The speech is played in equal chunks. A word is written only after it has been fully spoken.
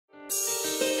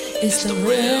It's the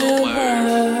real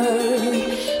word.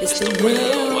 It's the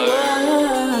real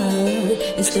word.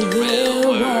 It's the real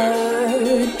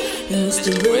word. It's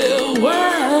the real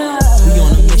word. We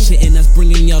on a mission and that's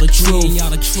bringing y'all the truth.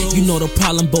 You know the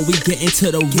problem, but we get into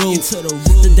the root.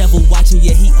 The devil watching,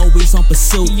 yeah, he always on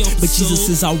pursuit. But Jesus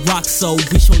is our rock, so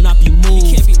we shall not be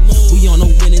moved. We on a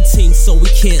winning team, so we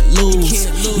can't lose.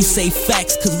 We say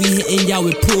facts, cause we hitting y'all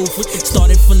with proof.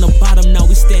 Started from the bottom, now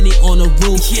we standing on the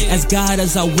roof. As God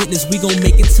as our witness, we gon'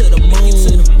 make it to the moon.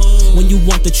 When you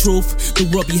want the truth, the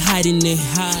world be hiding it.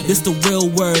 This the real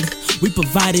word, we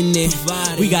providing it.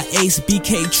 We got Ace,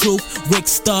 BK, Truth, Rick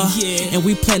Star, and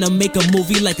we plan to make a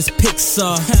movie like it's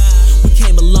Pixar. We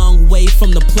came a long way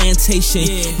from the plantation.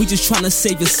 We just tryna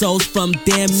save your souls from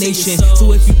damnation.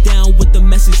 So if you down with the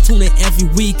message, tune in every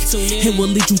week. It will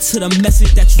lead you to the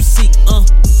message that you seek.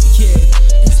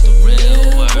 It's the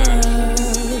real word.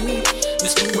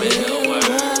 It's the real word.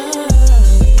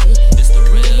 It's the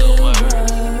real word.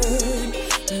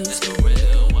 It's the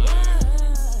real word.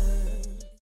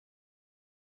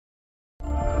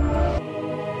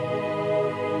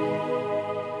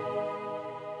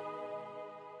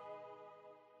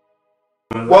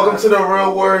 Welcome to the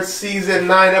Real Word Season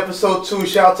 9, Episode 2.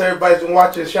 Shout out to everybody who's been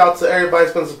watching. Shout out to everybody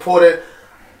who's been supporting.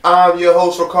 I'm your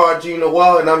host, Ricard G.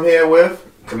 Noel, and I'm here with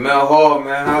Kamel Hall,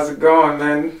 man. How's it going,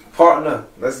 man? Partner,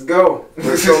 let's go.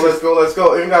 Let's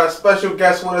go. And we got a special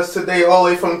guest with us today, all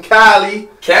the way from Cali.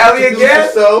 Cali again?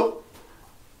 So,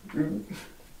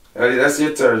 that's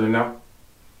your turn, you know.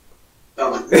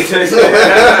 Well,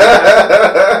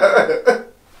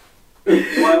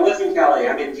 I was in Cali.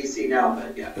 I'm in DC now,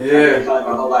 but yeah. I've been in Cali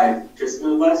my whole life. Just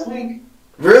moved last week.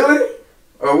 Really?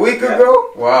 A week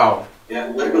ago? Wow. Yeah,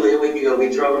 literally a week ago. We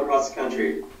drove across the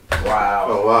country. Wow.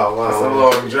 Oh, wow. That's a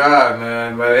long drive,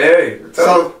 man. But hey.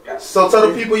 So tell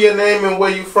the people your name and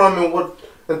where you from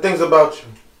and things about you.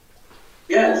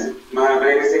 Yes, my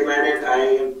name is Dave Landon. I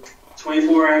am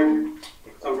 24. I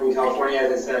come from California.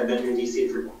 As I said, I've been in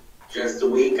DC for just a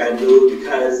week. I moved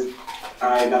because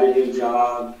I got a new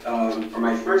job for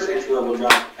my first entry-level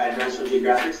job at National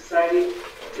Geographic Society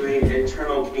doing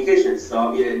internal communications. So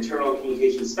I'll be an internal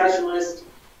communications specialist.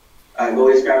 I've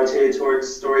always gravitated towards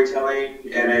storytelling,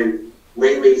 and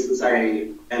lately, since I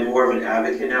am more of an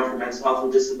advocate now for mental health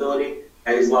and disability,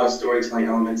 I use a lot of storytelling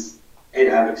elements in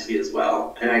advocacy as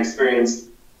well. And I experienced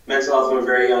mental health from a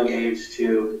very young age,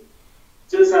 to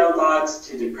suicidal thoughts,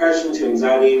 to depression, to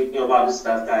anxiety, a lot of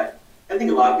stuff that I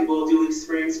think a lot of people do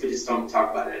experience, but just don't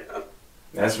talk about it enough.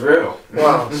 That's real.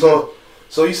 Wow.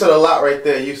 So you said a lot right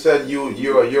there. You said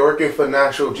you're working for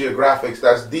National Geographic.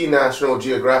 That's the National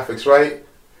Geographic, right?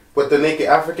 With the naked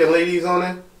African ladies on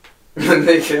it?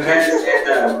 Naked I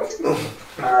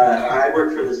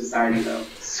work for the society, though.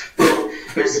 So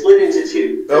they're split into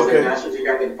two. There's like National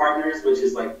Geographic Partners, which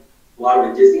is like a lot of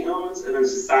the Disney owns, and then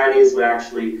society is what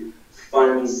actually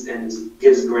funds and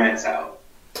gives grants out.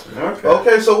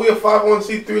 Okay, so we a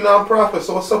 501c3 nonprofit,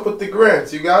 so what's up with the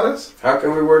grants? You got us? How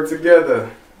can we work together?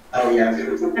 Oh, yeah. I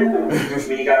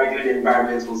mean, you gotta be doing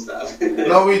environmental stuff.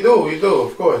 No, we do,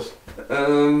 of course.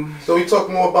 So we talk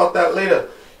more about that later.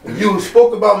 You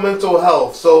spoke about mental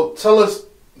health, so tell us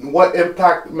what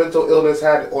impact mental illness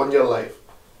had on your life.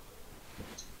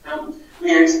 I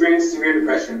experienced severe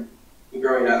depression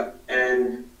growing up,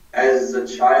 and as a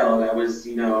child, I was,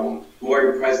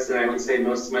 more depressed than I would say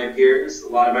most of my peers. A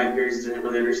lot of my peers didn't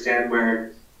really understand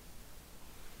where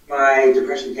my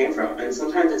depression came from, and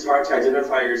sometimes it's hard to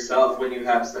identify yourself when you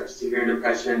have such severe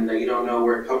depression that you don't know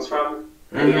where it comes from.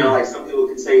 And like some people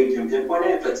can say you can pinpoint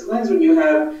it, but sometimes when you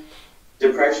have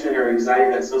depression or anxiety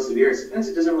that's so severe, sometimes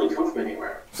it doesn't really come from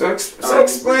anywhere. So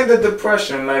explain the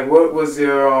depression. Like, what was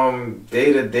your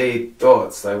day-to-day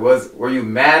thoughts? Like, were you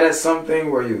mad at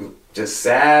something? Were you just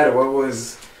sad? Or what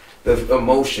was the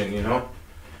emotion? Yeah,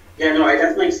 no, I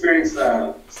definitely experienced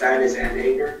sadness and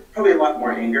anger. Probably a lot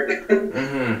more anger.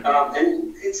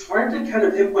 And it's hard to kind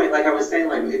of pinpoint. Like I was saying,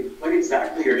 like what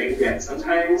exactly you're angry at.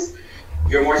 Sometimes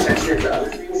you're more sensitive to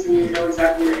other things than you know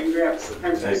exactly you're angry at.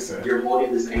 Sometimes you're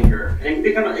holding this anger, and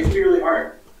it can be really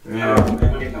hard. And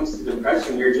when it comes to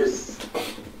depression, you just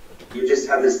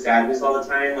have this sadness all the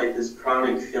time, like this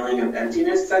chronic feeling of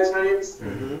emptiness at times.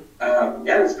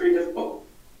 It's pretty difficult.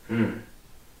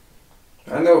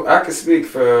 I know I could speak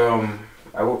for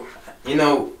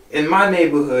in my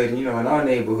neighborhood, in our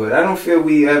neighborhood, I don't feel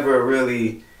we ever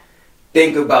really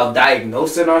think about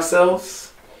diagnosing ourselves.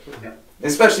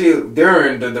 Especially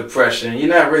during the depression, you're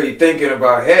not really thinking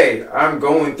about, hey, I'm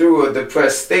going through a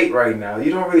depressed state right now. You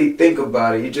don't really think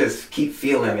about it. You just keep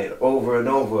feeling it over and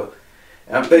over.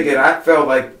 And I'm thinking I felt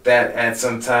like that at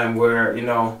some time where,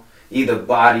 either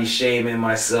body shaming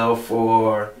myself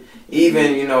or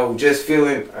even, you know, just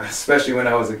feeling, especially when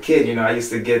I was a kid, you know, I used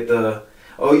to get the,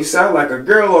 oh, you sound like a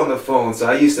girl on the phone. So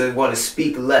I used to want to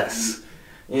speak less,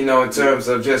 you know, in terms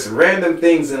of just random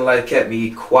things in life kept me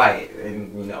quiet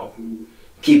and, you know,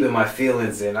 keeping my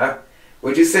feelings in.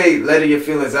 Would you say letting your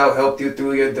feelings out helped you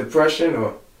through your depression,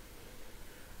 or?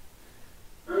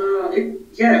 I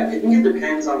think it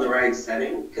depends on the right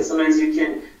setting, because sometimes you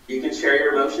can share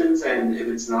your emotions, and if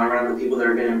it's not around the people that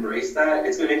are going to embrace that,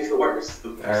 it's going to make you feel worse.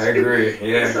 I agree.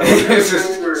 Yeah. So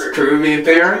It's Caribbean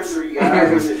parents. Yeah,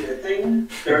 it was a good thing.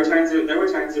 There were times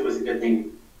it was a good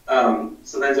thing.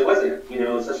 Sometimes it wasn't. You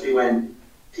know, especially when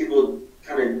people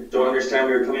kind of don't understand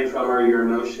where you're coming from, or your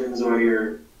emotions, or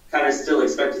you're kind of still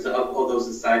expected to uphold those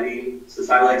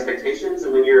societal expectations,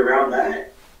 and when you're around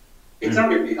that, it's not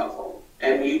going to be helpful.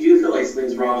 And you do feel like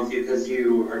something's wrong with you because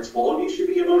you are told you should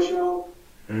be emotional.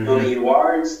 When you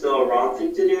are, it's still a wrong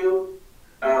thing to do.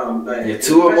 But you're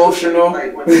too emotional.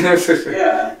 Like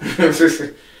yeah.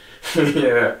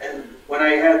 Yeah. And when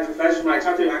I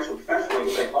talked to an actual professional, like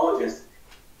a psychologist,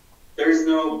 there's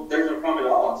no problem at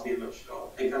all to be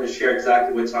emotional and kind of share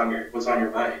exactly what's on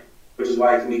your mind, which is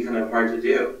why it can be kind of hard to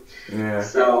do. Yeah.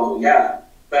 So yeah,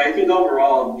 but I think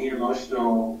overall being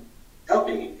emotional helped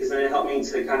me, because then it helped me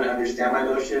to kind of understand my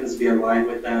emotions, be aligned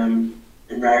with them,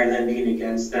 and rather than being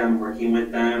against them, working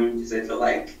with them. Because I feel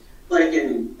like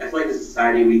in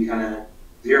society we kind of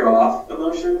veer off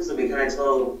emotions, and we kind of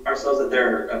tell ourselves that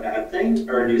they're a bad thing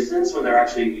or a nuisance when they're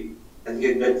actually, I think,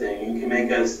 a good thing. It can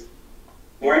make us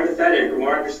more empathetic or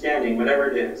more understanding, whatever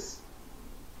it is.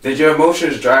 Did your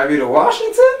emotions drive you to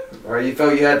Washington, or you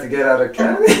felt you had to get out of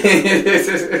Cali?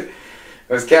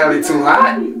 Was Cali too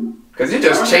hot? Because you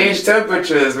just changed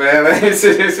temperatures, man.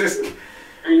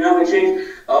 You know, it changed.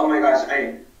 Oh my gosh,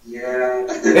 I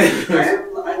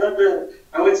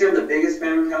would say I'm the biggest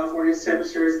fan of California's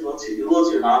temperatures. A little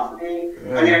too hot for me.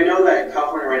 Yeah. I mean, I know that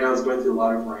California right now is going through a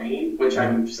lot of rain, which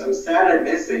I'm sad I'm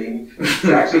missing.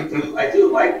 So I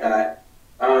do like that.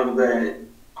 But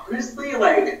honestly,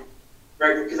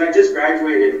 because I just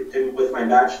graduated with my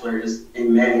bachelor's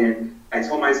in May, and I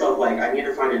told myself, I need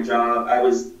to find a job. I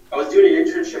was doing an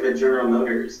internship at General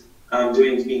Motors,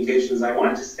 doing communications. I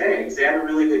wanted to stay because they had a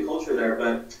really good culture there,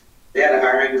 but they had a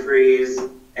hiring freeze,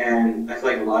 and I feel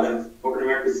like a lot of corporate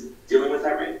America is dealing with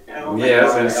that right now. Yeah, I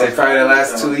was going to say probably the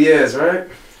last 2 years, right?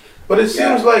 But it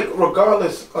seems like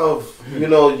regardless of, you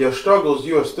know, your struggles,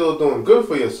 you are still doing good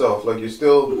for yourself. Like, you're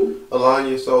still aligning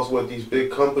yourselves with these big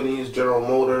companies, General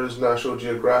Motors, National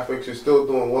Geographic. You're still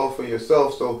doing well for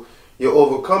yourself. So you're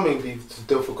overcoming these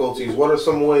difficulties. What are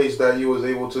some ways that you was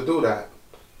able to do that?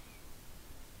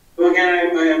 Well,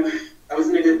 again, I was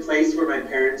in a good place where my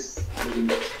parents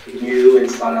knew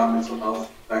and sought out mental health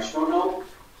professional help.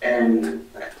 And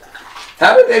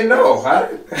how did they know?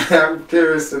 I'm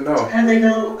curious to know. How did they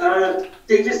know?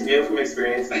 They just knew from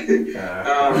experience.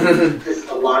 Because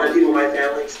a lot of people in my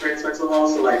family experience mental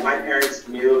health. So, my parents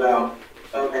knew about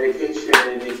medication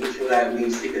and making sure that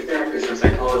we seek a therapist or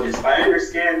psychologist. But I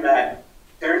understand that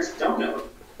parents don't know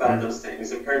about those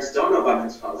things, and parents don't know about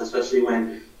mental health, especially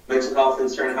when mental health in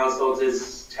certain households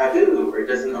is taboo or it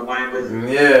doesn't align with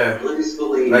religious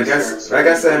beliefs. Like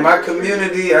I said, in my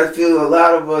community, I feel a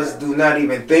lot of us do not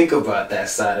even think about that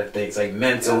side of things, like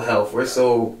mental health. We're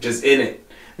so just in it.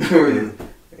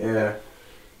 Yeah.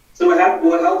 So what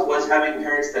helped was having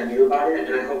parents that knew about it,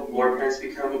 and I hope more parents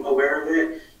become aware of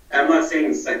it. I'm not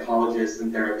saying psychologists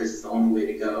and therapists is the only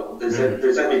way to go. There's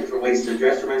definitely different ways to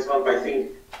address mental health, but I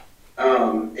think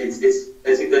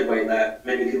it's a good way that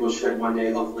many people should one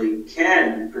day hopefully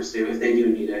can pursue if they do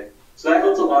need it. So that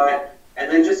helped a lot.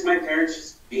 And then just my parents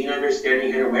just being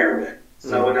understanding and aware of it.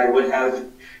 So when I would have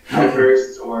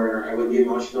outbursts or I would be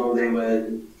emotional, they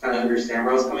would kind of understand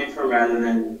where I was coming from rather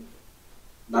than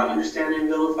not understand and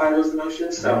vilify those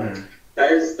emotions. So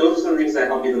those are some things that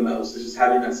helped me the most, is just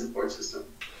having that support system.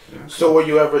 So were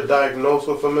you ever diagnosed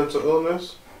with a mental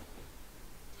illness?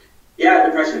 Yeah,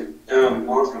 depression. A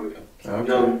long time ago.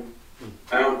 Okay.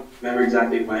 I don't remember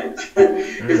exactly when,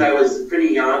 because I was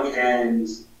pretty young, and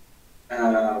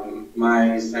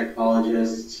my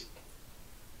psychologist.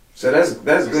 So that's good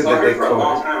that they saw her for a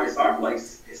long time. I saw her for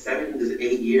 7 to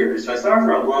 8 years. So I saw her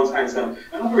for a long time. So I don't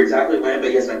remember exactly when,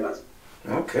 but yes, I was.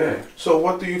 Okay. So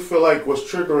what do you feel like was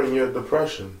triggering your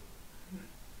depression?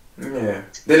 Yeah.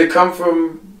 Did it come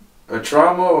from a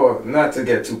trauma, or not to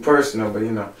get too personal, but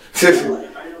you know?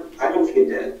 I don't think it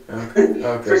did.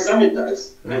 Okay. For some it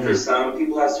does. And for some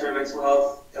people who have certain mental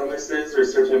health illnesses or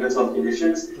certain mental health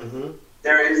conditions,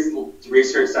 there is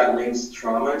research that links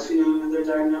trauma to their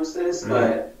diagnosis,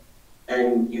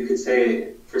 and you could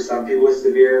say for some people with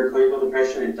severe clinical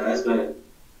depression it does, but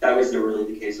that was never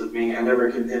really the case with me. I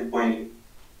never can pinpoint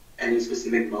any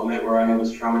specific moment where I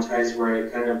was traumatized where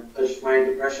it kind of pushed my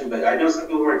depression, but I know some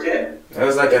people who did. It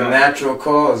was like a natural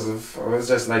cause of, or it was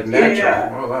just like natural.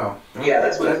 Yeah. Oh wow. Yeah,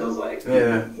 that's what it feels like.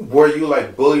 Yeah. Were you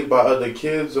like bullied by other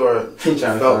kids, or you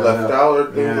felt left out,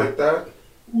 or things like that?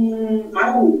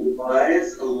 I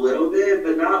was a little bit,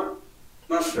 but not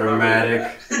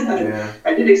dramatic. Yeah.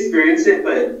 I did experience it,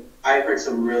 but I've heard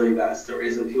some really bad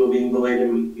stories of people being bullied,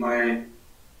 and my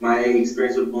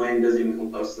experience with bullying doesn't even come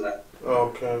close to that.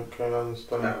 Okay, I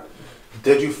understand. No.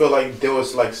 Did you feel like there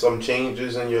was like some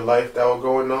changes in your life that were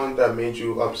going on that made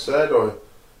you upset, or?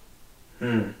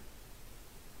 I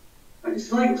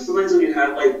just feel like sometimes when you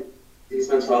have like these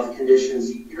mental health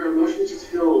conditions, your emotions just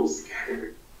feel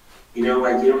scattered. You know,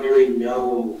 like you don't really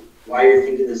know why you're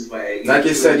thinking this way. Like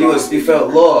you said, you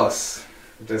felt lost.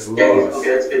 Just lost. Okay,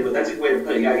 that's good, but that's a good way to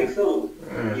put it. Yeah, you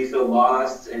feel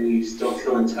lost, and you just don't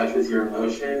feel in touch with your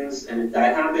emotions. And if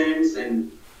that happens,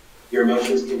 and your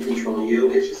emotions can control you,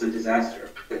 it's just a disaster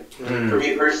for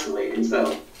me personally. And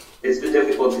so it's been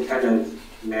difficult to kind of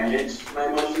manage my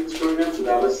emotions growing up. So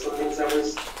that was some things that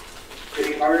was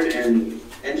pretty hard. And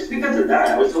just because of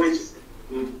that, I was always just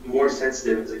more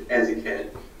sensitive as a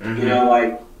kid. You know,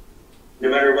 like no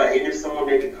matter what, even if someone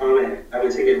made a comment, I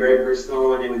would take it very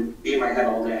personal, and it would be in my head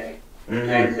all day.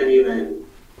 And I couldn't even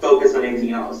focus on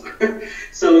anything else.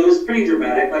 So it was pretty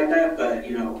dramatic like that, but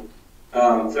you know,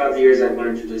 throughout the years I've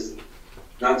learned to just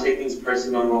not take things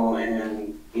personal,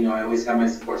 and you know, I always have my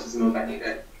support system if I need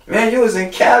it. Man, you was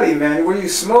in Cali, man. Were you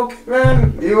smoking,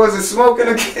 man? You wasn't smoking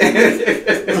again.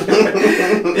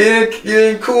 You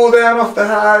didn't cool down off the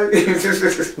high.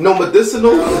 No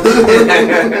medicinal.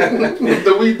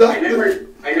 The weed doctor.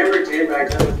 I never did, but I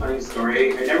tell you a funny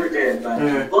story. I never did, but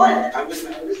I was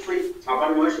talk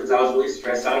about emotions. I was really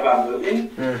stressed out about moving.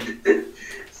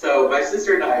 So my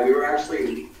sister and I, we were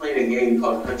actually playing a game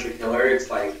called Hunt a Killer. It's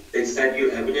like they send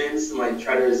you evidence and like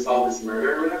try to solve this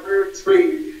murder or whatever. It's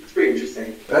pretty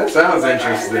interesting. That sounds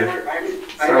interesting.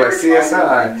 So like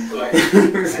CSI.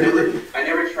 I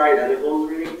never tried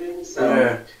edibles or anything.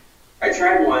 So I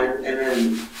tried one, and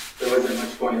then there wasn't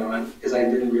much going on because I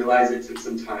didn't realize it took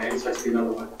some time, so I took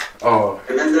another one. Oh.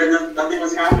 And then nothing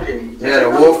was happening. Yeah,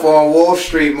 the Wolf on Wall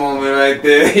Street moment right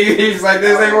there. He's like,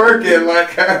 this ain't working.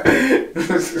 Like,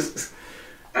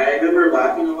 I remember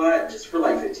laughing a lot just for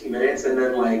like 15 minutes, and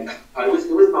then like it was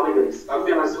probably good. I'll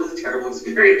be honest, it was a terrible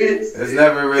experience. It's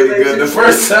never really good the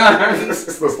first time.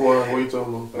 Before, what are you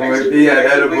talking about? When he had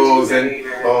edibles and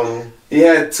he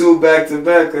had 2 back to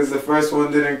back because the first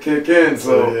one didn't kick in.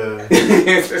 So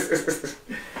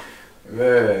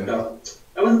man. No,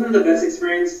 that wasn't the best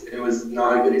experience. It was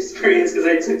not a good experience because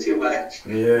I took too much.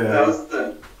 Yeah. That was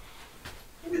the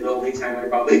only time I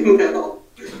probably will.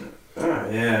 Oh,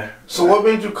 yeah. So what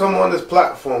made you come on this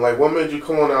platform? Like, what made you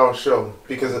come on our show?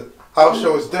 Because our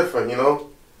show is different, you know?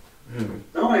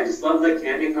 No, I just love like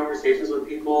candid conversations with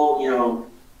people, you know,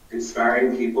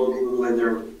 inspiring people who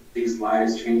live these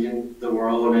lives, changing the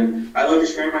world. And I love to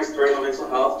share my story on mental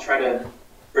health, try to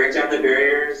break down the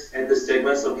barriers and the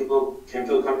stigma so people can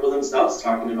feel comfortable themselves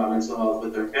talking about mental health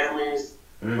with their families,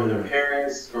 or their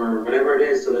parents, or whatever it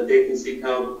is, so that they can seek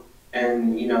help.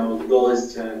 And, you know, the goal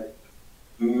is to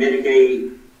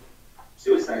mitigate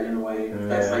suicide in a way.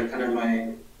 That's like kind of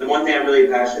the one thing I'm really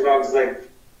passionate about, because like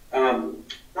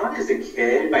not as a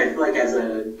kid, but I feel like as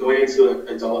going into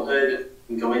adulthood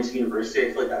and going to university,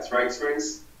 I feel like that's my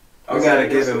experience. We gotta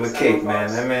give him a cake,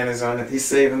 man. That man is on it. He's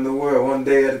saving the world one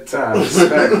day at a time.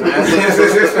 Respect,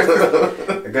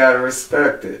 man. I gotta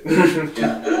respect it.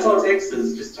 Yeah, and that's all it takes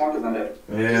is just talk about it.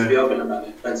 Just be open about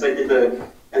it. That's like I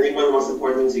think one of the most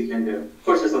important things you can do. Of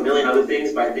course, there's a million other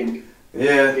things, but I think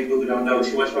people who don't know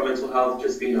too much about mental health,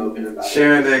 just being open about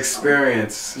sharing the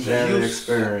experience.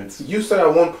 You said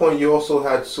at one point you also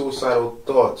had suicidal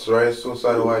thoughts, right?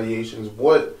 Suicidal ideations.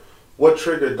 What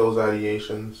triggered those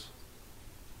ideations?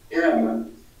 Yeah.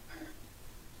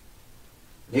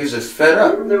 He was just fed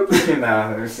up. There was a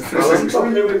time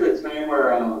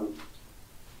where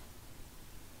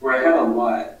I had a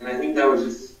lot, and I think that was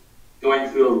just going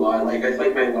through a lot. Like, I feel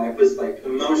like my life was like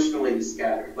emotionally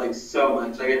scattered, like so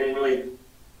much. Like, I didn't really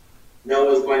know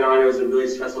what was going on. It was a really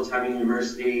stressful time in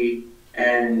university,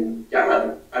 and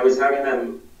I was having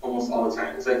them almost all the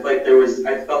time. So I feel like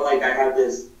I felt like I had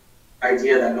this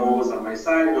idea that no one was on my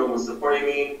side, no one was supporting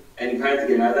me, and you kind of have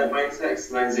to get out of that mindset.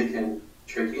 Sometimes it can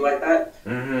trick you like that.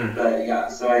 But yeah,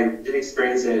 so I did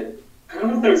experience it. I don't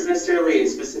know if there was necessarily a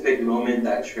specific moment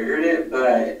that triggered it, but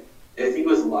I think it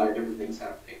was a lot of different things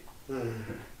happening.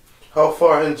 How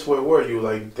far into it were you?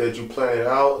 Like, did you plan it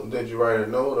out? Did you write a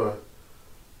note? Or?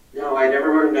 No, I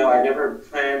never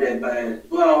planned it, but,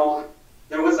 well,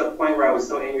 there was a point where I was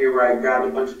so angry where I grabbed a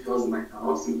bunch of pills in my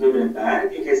house and put them in a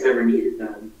bag in case I ever needed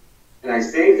them. And I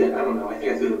saved it. I don't know. I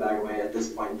think I threw the bag away at this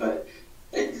point, but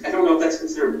I don't know if that's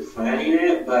considered planning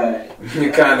it, but...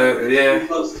 You kind of, yeah.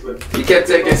 Close to it. You kept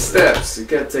taking steps.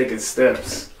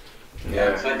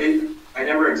 Yeah. So I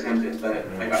never attempted, but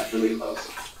I got really close.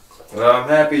 Well, I'm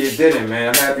happy you didn't, man.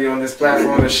 I'm happy on this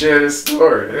platform to share this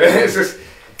story. It's just...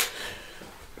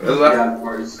 A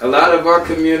lot of our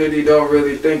community don't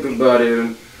really think about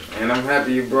it, and I'm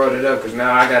happy you brought it up because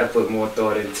now I got to put more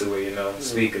thought into it,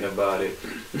 speaking about it.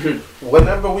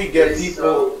 Whenever we get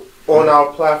people on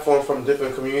our platform from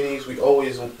different communities, we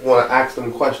always want to ask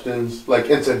them questions like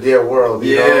into their world,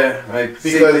 you know? Like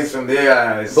see things from their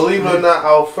eyes. Believe it or not,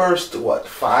 our first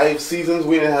 5 seasons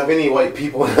we didn't have any white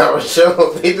people in our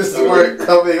show. They just weren't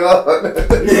coming on.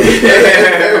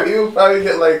 We would probably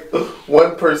get like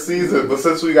 1 per season, but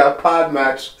since we got Pod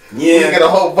Match, we get a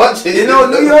whole bunch of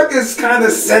New York is kind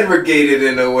of segregated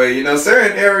in a way.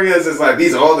 Certain areas is like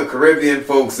these are all the Caribbean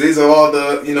folks, these are all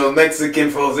the Mexican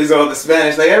folks, these are all the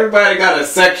Spanish. Like everybody got a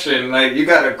section. Like you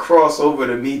got to cross over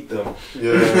to meet them.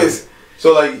 Yeah.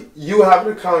 So like you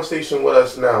having a conversation with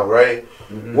us now, right?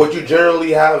 Mm-hmm. Would you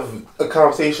generally have a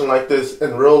conversation like this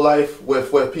in real life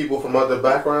with people from other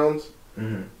backgrounds?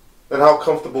 Mm-hmm. And how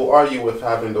comfortable are you with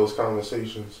having those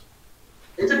conversations?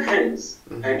 It depends.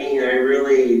 Mm-hmm. I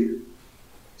mean,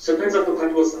 sometimes I'll feel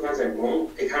comfortable, sometimes I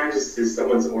won't. It kind of just is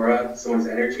someone's aura, someone's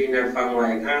energy, and if I'm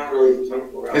like, I don't really feel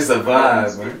comfortable. It's a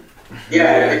vibe, man.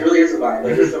 Yeah, it really is a vibe.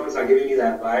 Like, if someone's not giving me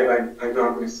that vibe, I'm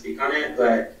not going to speak on it,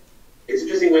 but it's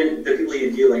interesting when the people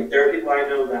you do, like, there are people I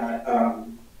know that,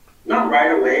 not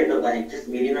right away, but, like, just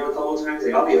meeting them a couple of times,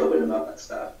 I'll be open about that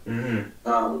stuff. Mm-hmm.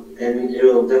 And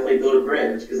it'll definitely build a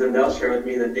bridge, because then they'll share with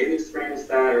me that they've experienced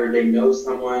that, or they know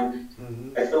someone.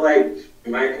 Mm-hmm. I feel like,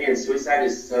 in my opinion, suicide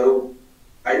is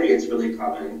I think it's really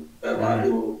common, but a lot of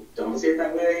people don't see it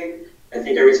that way. I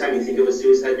think every time you think of a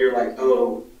suicide, you're like,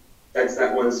 oh, that's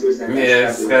that one suicide. Yeah,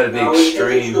 it's got to be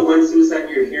extreme. It's the one suicide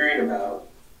you're hearing about.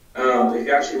 If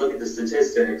you actually look at the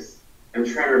statistics, I'm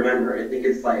trying to remember, I think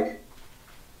it's like,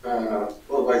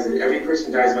 what was it? Every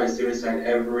person dies by suicide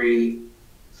every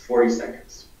 40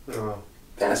 seconds. Oh,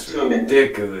 that's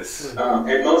ridiculous.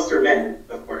 And most are men,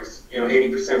 of course.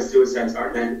 80% of suicides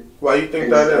are men. Why do you think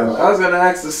that is? I was going to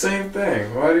ask the same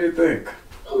thing. Why do you think?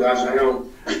 Oh gosh, I don't.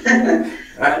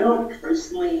 I don't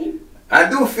personally. I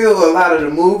do feel a lot of the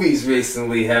movies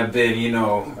recently have been,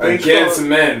 against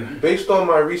men. Based on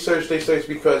my research, they say it's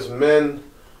because men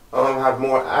have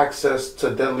more access to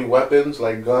deadly weapons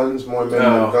like guns. More men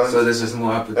have guns. So there's just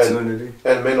more opportunity.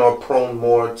 And men are prone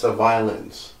more to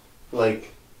violence.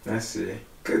 Like, I see.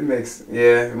 Could make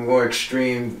more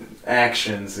extreme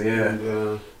actions. Yeah.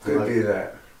 Could be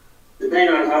that.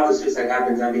 Depending on how the suicide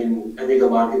happens, I mean, I think a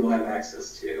lot of people have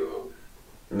access to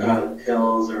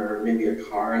pills or maybe a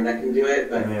car that can do it.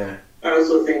 But I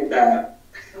also think that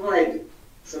I feel like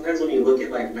sometimes when you look at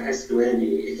like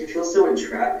masculinity, it can feel so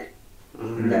entrapping.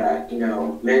 Mm-hmm. That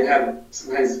men have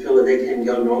sometimes feel that they can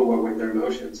go nowhere with their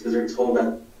emotions because they're told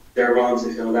that they're wrong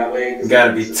to feel that way. You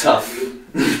gotta be tough.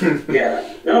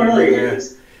 Yeah, no, really,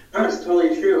 it's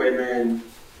totally true. And then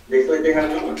they feel like they have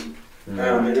no one, and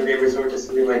then they resort to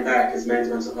something like that because men's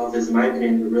mental health is, in my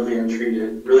opinion, a really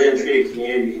untreated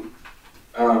community.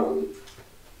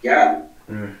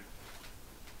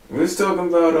 We was talking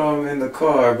about in the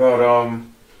car about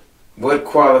what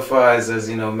qualifies as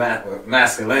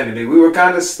masculinity. We were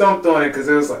kind of stumped on it because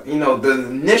it was like the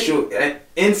initial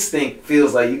instinct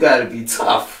feels like you got to be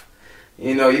tough.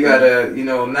 You got to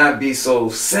not be so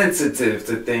sensitive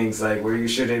to things like where you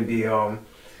shouldn't be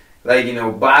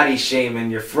body shaming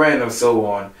your friend or so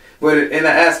on. But in the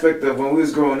aspect of when we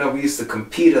was growing up, we used to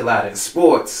compete a lot in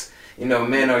sports.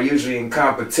 Men are usually in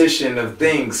competition of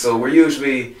things, so we're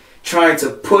usually trying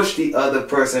to push the other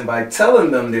person by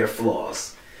telling them their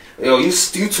flaws. You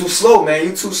too slow, man.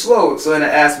 You too slow. So in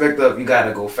the aspect of you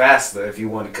gotta go faster if you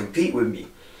want to compete with me.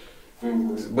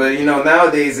 Mm-hmm. But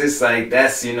nowadays it's like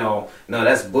that's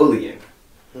that's bullying.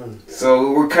 Mm-hmm.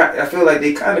 So I feel like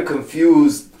they kind of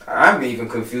confused. I'm even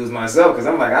confused myself because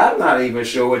I'm like, I'm not even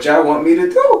sure what y'all want me to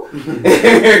do.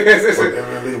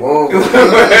 Really won't.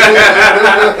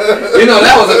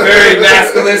 That was a very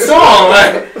masculine song,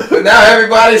 right? But now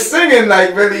everybody's singing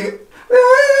like really,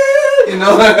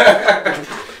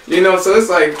 So it's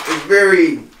like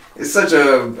it's such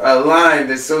a line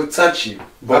that's so touchy.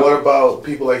 But what about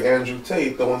people like Andrew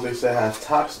Tate, the ones they say have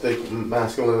toxic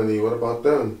masculinity? What about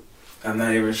them? I'm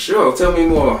not even sure. Tell me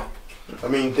more. I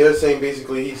mean, they're saying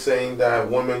he's saying that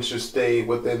women should stay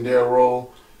within their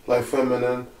role like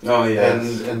feminine. Oh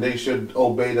yes. And they should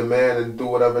obey the man and do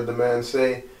whatever the man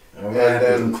say. And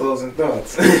then closing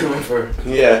thoughts.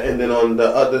 Yeah, and then on the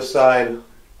other side,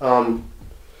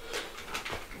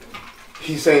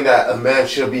 he's saying that a man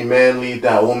should be manly,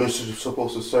 that a woman should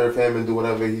supposed to serve him and do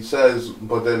whatever he says.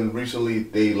 But then recently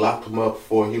they locked him up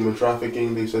for human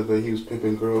trafficking. They said that he was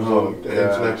pimping girls on the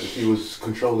internet. He was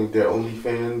controlling their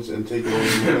OnlyFans and taking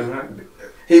over women.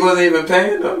 He wasn't even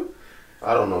paying them.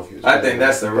 I don't know if he was. I think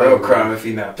that's the real crime if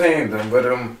he's not paying them. But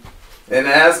in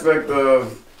the aspect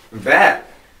of that,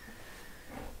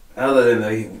 other than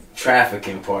the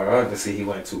trafficking part, obviously he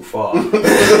went too far. But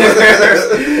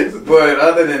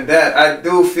other than that, I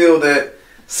do feel that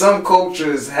some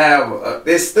cultures have,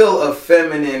 there's still a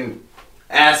feminine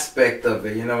aspect of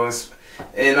it. You know,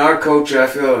 in our culture, I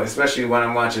feel, especially when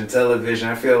I'm watching television,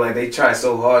 I feel like they try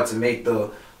so hard to make the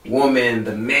woman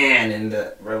the man in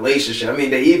the relationship. I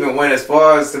mean, they even went as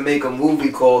far as to make a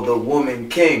movie called The Woman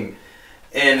King.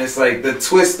 And it's like the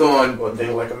twist on... Well, they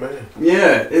like a man.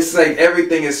 Yeah, it's like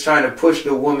everything is trying to push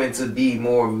the woman to be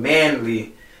more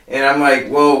manly. And I'm like,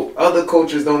 well, other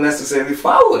cultures don't necessarily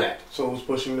follow that. So who's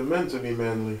pushing the men to be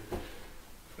manly?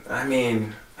 I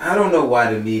mean, I don't know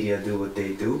why the media do what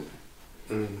they do.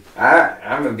 Mm.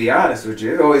 I'm going to be honest with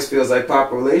you. It always feels like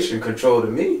population control to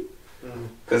me.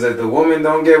 Because if the woman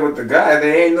don't get with the guy,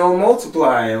 there ain't no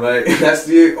multiplying. Like, that's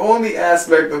the only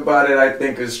aspect about it I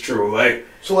think is true. Like...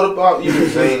 So what about you,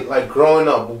 Zane? Like, growing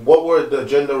up, what were the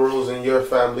gender rules in your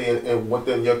family and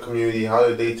within your community? How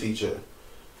did they teach it?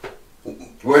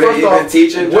 Were they even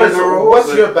teaching gender rules?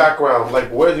 What's your background? Like,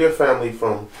 where's your family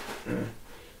from?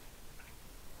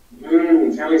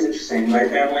 Family's interesting.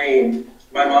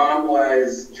 My mom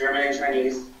was German and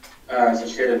Chinese, so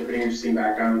she had a pretty interesting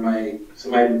background. My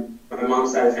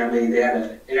mom's side of the family, they had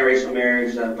an interracial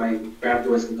marriage. My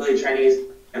grandpa was completely Chinese.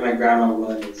 And my grandma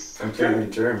was German,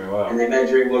 wow. And they met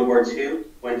during World War II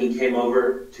when he came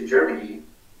over to Germany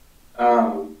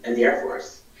in the Air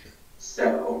Force.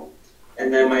 So,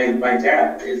 and then my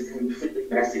dad is completely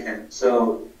Mexican.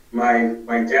 So my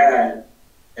dad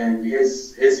and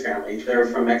his family, they're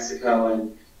from Mexico,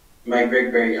 and my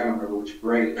great, I don't remember which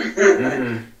great,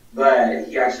 but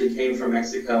he actually came from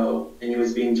Mexico, and he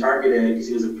was being targeted because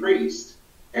he was a priest.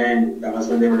 And that was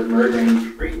when they were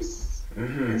murdering priests.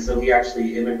 And so he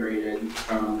actually immigrated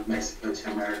from Mexico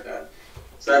to America.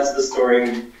 So that's the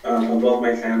story of both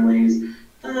my families.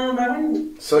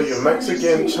 So you're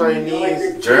Mexican,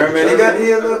 Chinese, German. I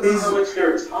don't know how much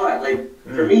they're taught. Like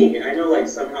for me, I know like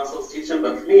some households teach them,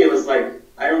 but for me it was like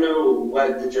I don't know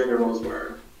what the gender roles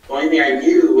were. The only thing I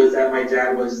knew was that my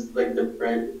dad was like the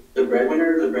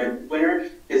breadwinner,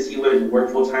 because he would work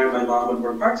full time. My mom would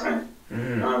work part time.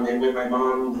 And when my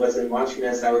mom wasn't watching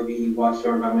us, I would be watched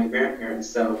over by my grandparents.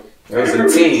 So it was a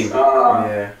team.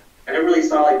 I never really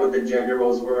saw like what the gender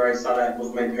roles were. I saw that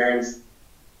both my parents,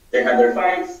 they had their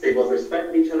fights. They both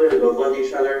respected each other. They both loved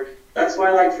each other. That's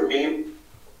why, like for me,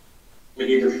 when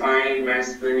you define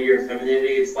masculinity or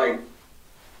femininity, it's like,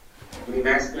 I mean,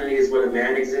 masculinity is what a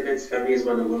man exhibits, femininity is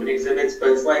what a woman exhibits. But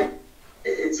it's like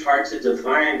it's hard to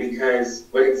define because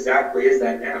what exactly is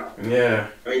that now? Yeah.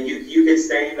 I mean, you could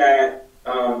say that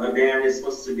a man is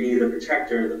supposed to be the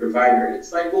protector, the provider.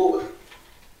 It's like, well,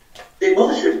 they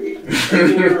both should be. Like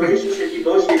in your relationship, you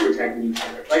both should be protecting each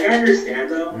other. Like, I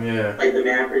understand, though. Yeah. Like, the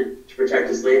man to protect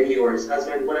his lady or his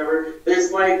husband, whatever. But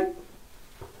it's like,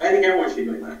 I think everyone should be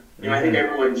doing that. You know, I think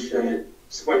everyone should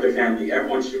support their family.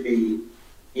 Everyone should be,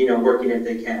 you know, working if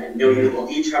they can. You know, you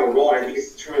each have a role, and I think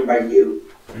it's determined by you.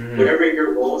 Whatever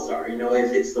your roles are, you know,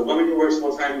 if it's the woman who works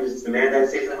full time, if it's the man that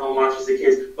stays at home, watches the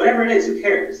kids, whatever it is, who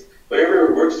cares?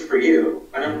 Whatever works for you.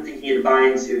 I don't think you need to buy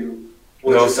into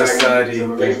what society a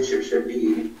relationship should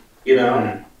be, you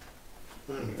know?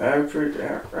 I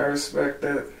respect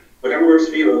that. Whatever works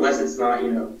for you, unless it's not,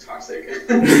 you know, toxic.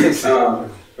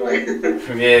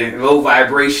 Yeah, low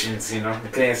vibrations, you know.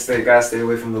 Gotta stay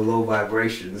away from the low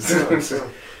vibrations.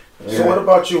 So what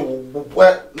about you?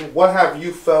 What have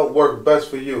you felt worked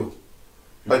best for you?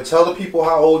 Like, tell the people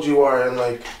how old you are and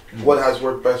like what has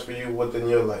worked best for you within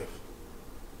your life.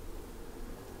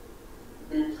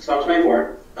 So I'm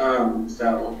 24.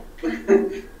 So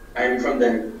I'm from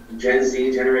the Gen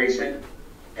Z generation.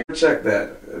 Check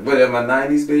that. But am I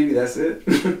 90s baby? That's it?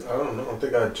 I don't know. I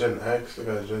think I got Gen X. I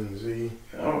got Gen Z.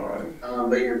 All right.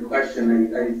 But your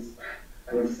question,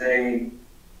 I would say,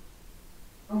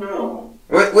 I don't know.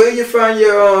 Where you find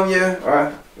your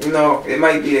you know, it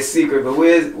might be a secret, but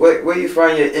where you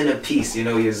find your inner peace, you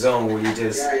know, your zone where you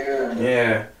just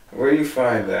yeah. Where you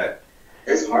find that?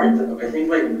 It's hard though. I think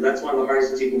like that's one of the hardest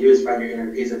things you can do is find your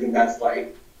inner peace. I think that's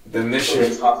like the mission,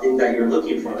 the top thing that you're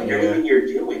looking for. Like everything you're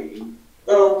doing,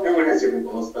 well, everyone has different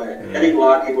goals, but I think a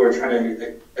lot of people are trying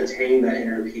to attain that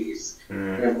inner peace.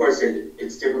 And of course,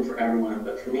 it's different for everyone.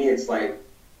 But for me, it's like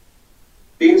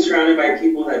being surrounded by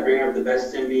people that bring out the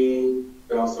best in me,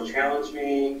 but also challenge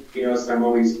me. So I'm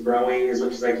always growing as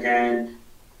much as I can.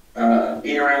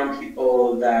 Being around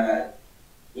people that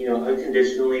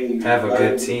unconditionally have a love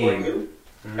good and support team. you.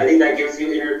 I think that gives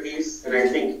you inner peace, and I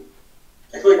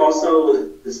feel like also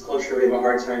this culture we have a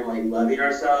hard time like loving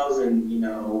ourselves and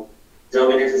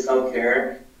delving into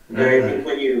self-care. But I think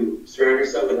when you surround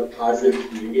yourself with a positive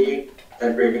community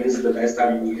that brings the best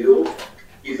out of you,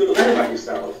 you feel better about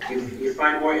yourself. You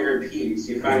find more inner peace.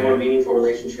 You find more meaningful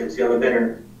relationships. You have a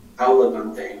better outlook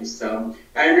on things. So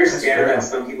I understand that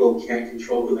some people can't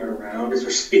control who they're around,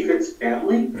 especially if it's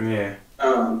family. Yeah.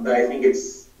 But I think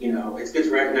it's it's good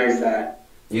to recognize that.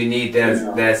 You need that.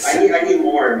 I need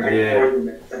more. I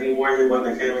need more than what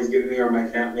my family's giving me or my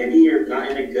family. Maybe you're not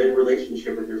in a good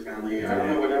relationship with your family. I don't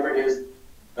know, whatever it is.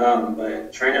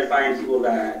 But trying to find people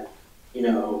that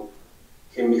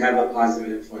can have a positive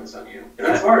influence on you, and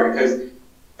that's hard because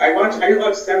I watched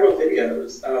several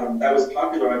videos that was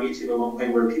popular on YouTube at one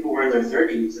point where people were in their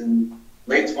 30s and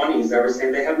late 20s that were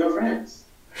saying they have no friends.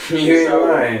 You ain't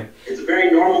lying. It's a very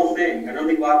normal thing. I don't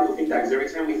think a lot of people think that because every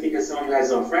time we think of someone who has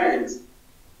no friends,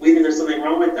 we think there's something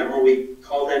wrong with them, or we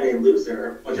call them a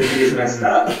loser, which I think is messed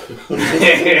up.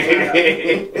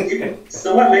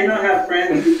 Someone may not have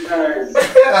friends because...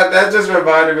 That just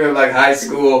reminded me of like high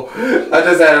school. I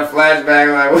just had a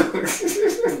flashback.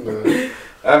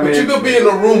 Like, but you could be in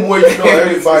a room where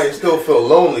everybody and still feel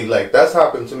lonely. Like that's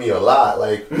happened to me a lot.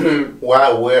 Like where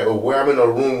I'm in a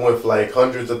room with like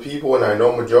hundreds of people and I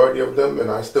know majority of them,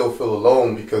 and I still feel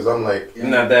alone because I'm like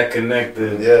not that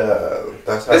connected. Yeah,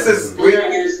 that's how.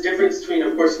 There's a difference between,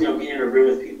 of course, being in a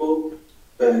room with people,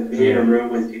 but being in a room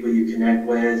with people you connect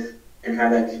with and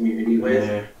have that community with.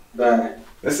 Yeah. But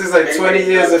this is like 20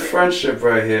 years of friendship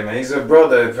right here, man. He's a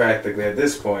brother practically at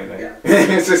this point. Like,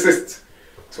 it's just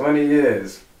 20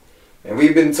 years. And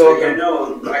we've been talking... I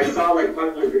know. I saw like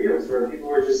popular videos where people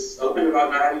were just open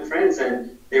about not having friends,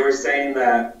 and they were saying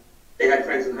that they had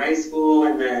friends in high school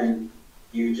and then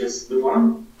you just move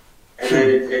on. And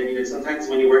then sometimes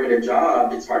when you work at a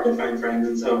job, it's hard to find friends.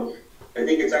 And so I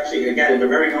think it's actually, again, a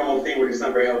very normal thing we're just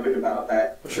not very open about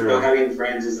that. Sure. Having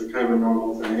friends is a kind of a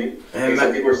normal thing. And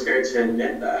some people are scared to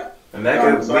admit that. And that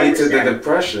could lead to the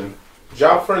depression.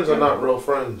 Job friends are not real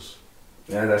friends.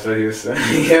 Yeah, that's what he was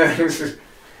saying. Yeah.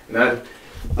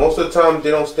 Most of the time,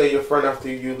 they don't stay your friend after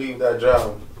you leave that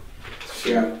job.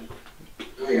 Yeah.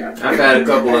 Oh, yeah. I've had a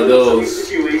couple of those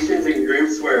situations in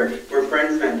groups where we're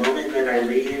friends that moment, and then I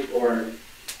leave or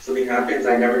something happens,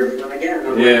 I never hear from them again.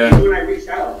 Even when I reach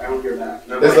out, I don't hear back.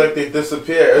 It's like they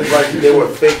disappear. It's like they were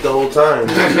fake the whole time.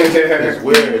 It's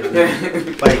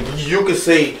weird. Like you could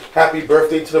say happy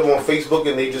birthday to them on Facebook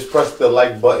and they just press the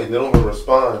like button. They don't even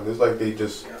respond. It's like they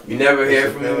just... You never hear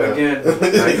from them again.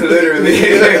 Like literally.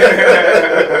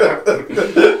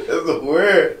 It's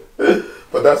weird.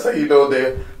 But that's how you know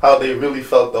how they really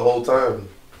felt the whole time.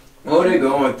 Well, they're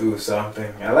going through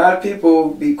something. A lot of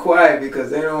people be quiet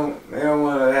because they don't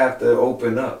want to have to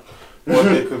open up. Or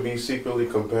they could be secretly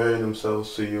comparing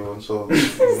themselves to you, and so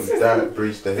that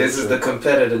breeds the hatred. This is the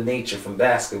competitive nature from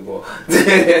basketball. Talk.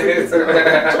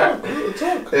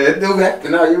 It do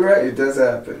happen. No, you're right. It does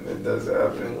happen. It does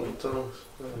happen.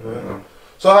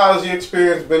 So how's your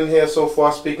experience been here so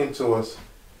far speaking to us?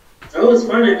 Oh, it was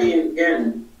fun. I mean,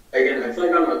 again, I feel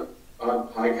like on a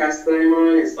podcast that I'm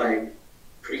on, it's like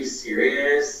pretty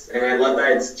serious, and I love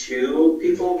that it's two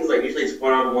people because like usually it's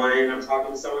one-on-one. I'm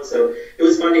talking to someone, so it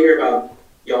was fun to hear about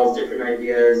y'all's different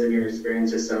ideas and your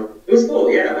experiences. So it was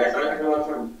cool. Yeah, I thought I had a lot of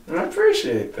fun. I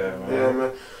appreciate that, man. Yeah,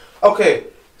 man. Okay,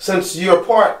 since you're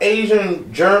part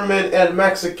Asian, German, and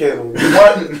Mexican,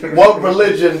 what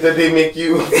religion did they make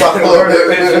you follow? What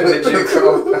religion did you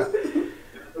go?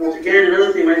 Again,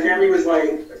 another thing. My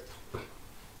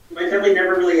family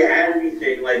never really had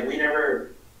anything. Like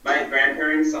my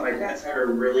grandparents on my dad's side are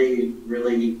really,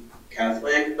 really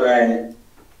Catholic, but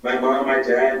my mom and my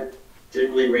dad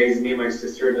didn't really raise me and my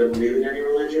sister to believe in any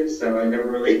religion, so I never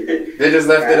really... They just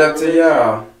left it up to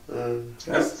y'all.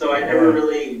 So I never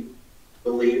really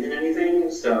believed in anything,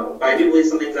 so I do believe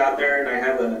something's out there, and I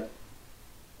have a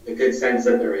good sense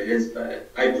that there is,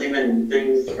 but I believe in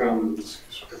things from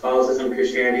Catholicism,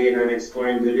 Christianity, and I'm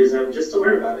exploring Buddhism just to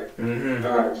learn about it.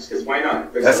 Just because why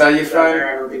not? That's how you find it?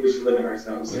 I don't think we should live in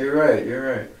ourselves. You're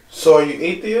right. So are you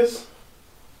atheist?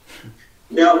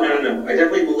 No. I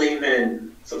definitely believe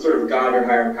in some sort of God or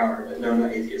higher power, but no, I'm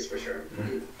not atheist for sure.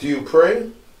 Do you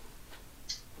pray?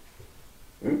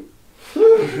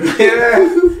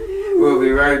 We'll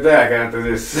be right back after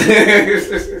this.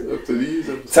 After these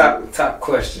episodes. Top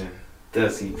question: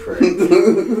 does he pray?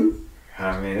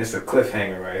 I mean, it's a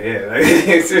cliffhanger right here. Like,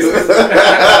 it's just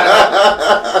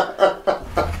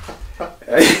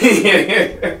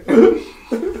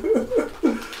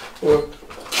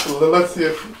well, let's see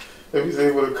if he's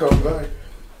able to come back.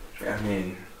 I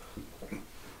mean,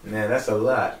 man, that's a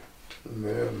lot.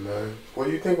 Yeah, man. What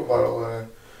do you think about all that?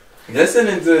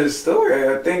 Listening to his story,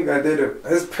 I think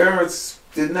his parents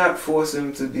did not force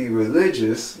him to be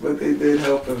religious, but they did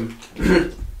help him.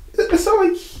 It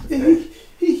sounds like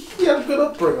he had a good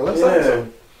upbringing. Let's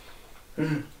listen.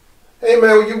 Hey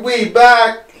man, we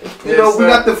back. You know, we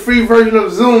got the free version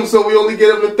of Zoom, so we only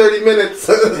get them in 30 minutes.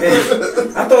 I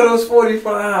thought it was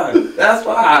 45. That's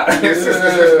why.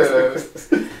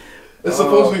 It's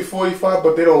supposed to be 45,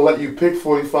 but they don't let you pick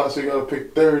 45, so you gotta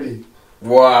pick 30.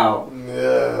 Wow.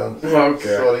 Yeah. Okay.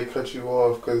 So they cut you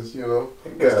off because, you know,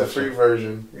 it's the free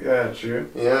version. Got you.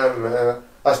 Yeah, man.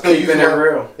 I still Keeping it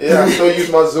real. Yeah, I still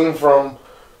use my Zoom from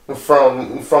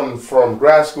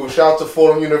grad school. Shout out to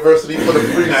Fordham University for the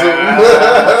free Zoom.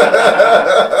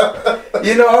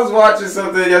 You know, I was watching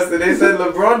something yesterday. They said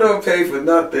LeBron don't pay for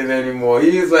nothing anymore.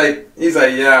 He's like,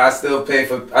 yeah, I don't pay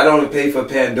for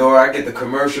Pandora. I get the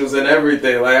commercials and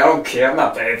everything. Like, I don't care. I'm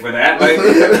not paying for that. Like,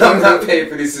 I'm not paying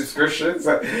for these subscriptions.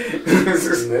 Like,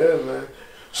 yeah, man.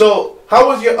 So, how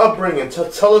was your upbringing?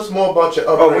 Tell us more about your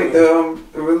upbringing. Oh,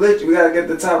 wait, the religion. We gotta get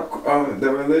the top,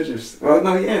 the religious. Well,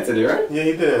 no, he answered it, right? Yeah,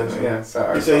 he did answer. Yeah,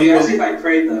 sorry. He said he asked if I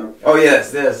prayed, though. Oh, yes,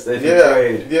 they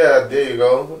prayed. Yeah, there you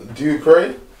go. Do you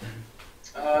pray?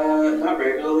 Not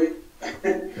regularly.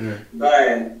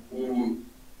 But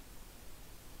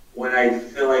when I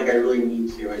feel like I really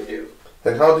need to, I do.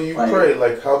 And how do you pray?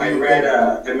 Like, how do you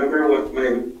I remember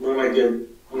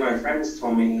one of my friends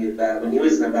told me that when he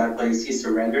was in a bad place, he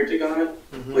surrendered to God,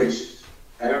 which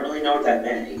I don't really know what that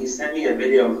meant. He sent me a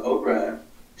video of Oprah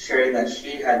sharing that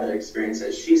she had that experience,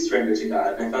 that she surrendered to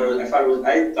God, and I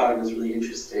thought it was really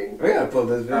interesting. We gotta pull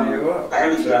this video up. I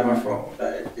haven't done my phone,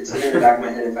 but it's in the back of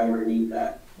my head if I ever need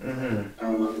that.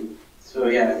 So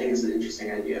yeah, I think it's an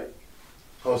interesting idea.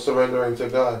 Oh, surrendering to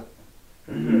God.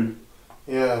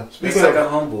 Yeah. It's like a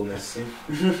humbleness.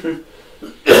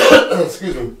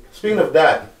 Excuse me. Speaking of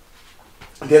that,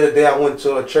 the other day I went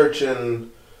to a church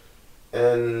in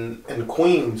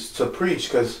Queens to preach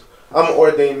because I'm an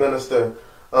ordained minister.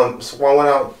 So I went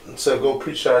out to go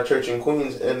preach at our church in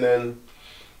Queens, and then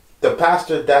the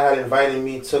pastor that had invited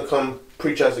me to come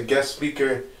preach as a guest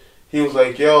speaker, he was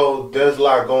like, yo, there's a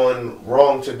lot going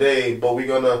wrong today, but we're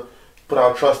going to put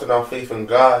our trust and our faith in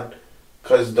God.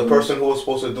 Because the person who was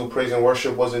supposed to do praise and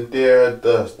worship wasn't there.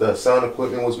 The sound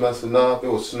equipment was messing up. It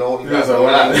was snowing. There's a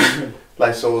lot.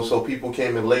 Like, so people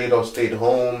came in late or stayed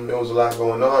home. There was a lot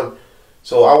going on.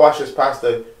 So I watched this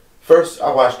pastor. First,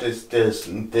 I watched this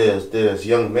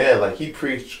young man. Like, he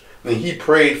preached. I mean, he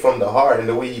prayed from the heart. And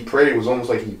the way he prayed was almost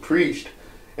like he preached.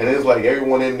 And it was like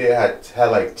everyone in there had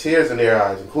like tears in their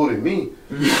eyes, including me.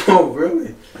 Oh,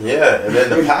 really? Yeah. And then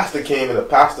the pastor came, and the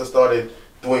pastor started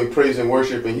doing praise and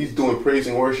worship, and he's doing praise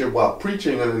and worship while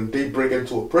preaching, and then they break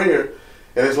into a prayer,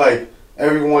 and it's like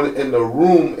everyone in the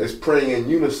room is praying in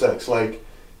unisex, like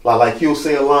he'll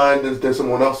say a line, then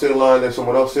someone else say a line, then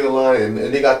someone else say a line, and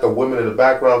they got the women in the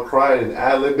background crying and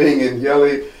ad-libbing and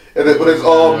yelling, and then, but it's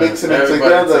all mixing it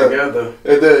together.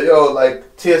 And then,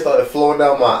 like, tears started flowing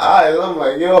down my eyes, and I'm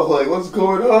like, like, what's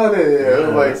going on in here? Yeah,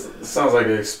 like, sounds like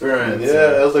an experience.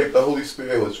 Yeah, it was like the Holy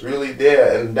Spirit was really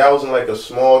there, and that was in like a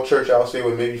small church, I would say,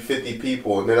 with maybe 50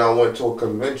 people, and then I went to a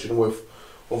convention with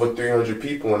over 300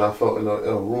 people, and I felt in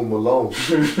a room alone.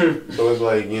 So it's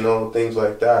like, things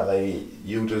like that, like,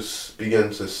 you just begin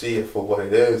to see it for what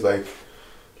it is, like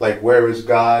where is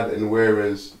God and where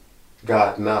is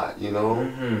God not,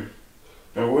 And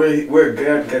where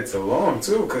God gets along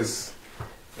too, because,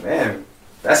 man,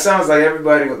 that sounds like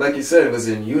everybody, like you said, it was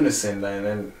in unison,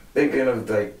 and thinking of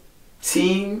like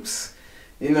teams,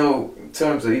 in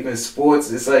terms of even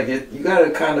sports, it's like you gotta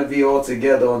kind of be all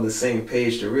together on the same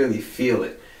page to really feel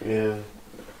it. Yeah.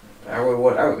 I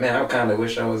kind of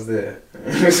wish I was there.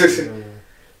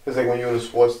 It's like when you're in a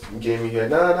sports game, you hear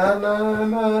na na na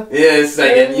na. Yeah, it's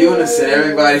like in unison,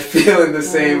 everybody feeling the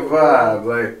same vibe,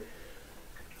 like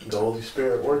the Holy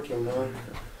Spirit working, man.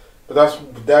 But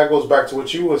that goes back to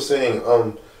what you were saying,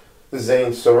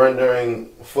 Zane,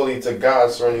 surrendering fully to God,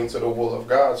 surrendering to the will of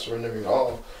God, surrendering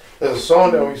all. There's a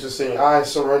song that we used to sing, I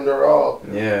surrender all.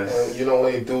 Yes. And when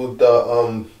they do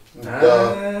the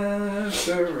I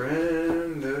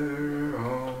surrender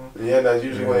all. Yeah, that's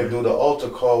usually when they do the altar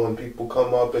call, when people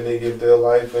come up and they give their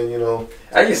life, and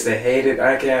I used to hate it,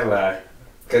 I can't lie.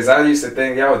 Because I used to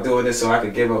think y'all were doing this so I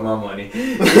could give up my money.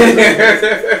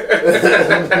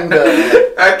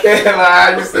 I can't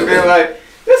lie. I used to be like,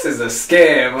 this is a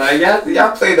scam. Like,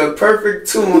 y'all played the perfect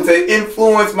tool to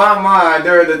influence my mind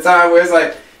during the time where it's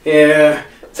like, yeah,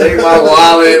 take my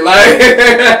wallet. Like,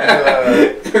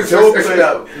 they would play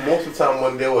that most of the time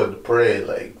when they would pray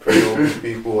over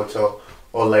people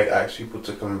or like ask people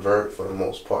to convert for the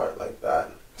most part, like that.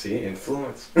 See,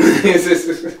 influence.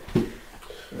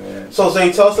 Yeah. So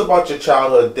Zane, tell us about your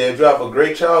childhood. Did you have a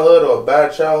great childhood or a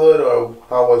bad childhood, or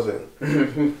how was it?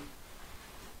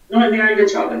 No, I think I had a good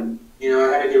childhood. You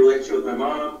know, I had a good relationship with my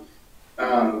mom,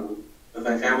 with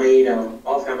my family. You know,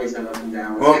 all families have ups and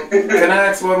downs. Well, can I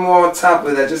ask one more on top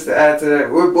of that, just to add to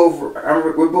that? We're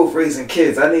both raising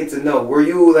kids. I need to know, were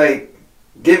you like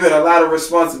given a lot of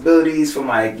responsibilities from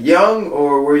like young,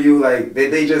 or were you like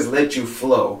did they just let you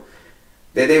flow?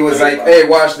 That they was like, hey,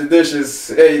 wash the dishes,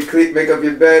 hey, make up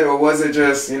your bed, or was it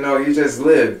just, you know, you just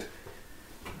lived?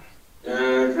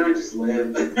 Kind of just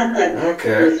lived.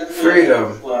 Okay,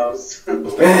 freedom.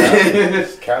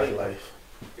 It's Cali life.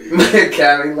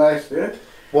 Cali life, yeah.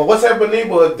 Well, what type of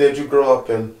neighborhood did you grow up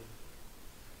in?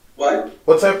 What?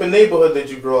 What type of neighborhood did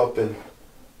you grow up in?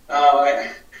 Oh,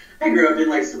 I grew up in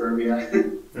like suburbia.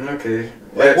 Okay.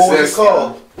 Like, what was it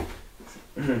called?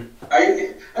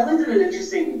 I lived in an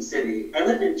interesting city. I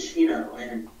lived in Chino,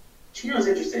 and Chino's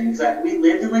interesting because we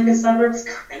lived in like a suburbs,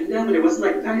 kind of, but it wasn't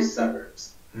like nice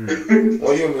suburbs. What do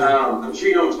you mean? I'm sure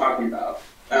you know what I'm talking about.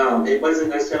 It wasn't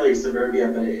necessarily suburbia,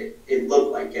 but it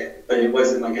looked like it. But it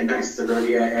wasn't like a nice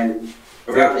suburbia, and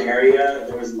around the area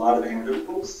there was a lot of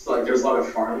animals. Like there was a lot of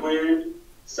farmland.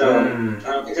 So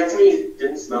it definitely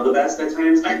didn't smell the best at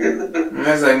times.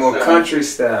 That's like more country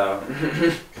style.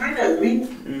 Kind of. I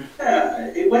mean,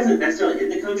 it wasn't necessarily in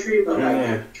the country, but like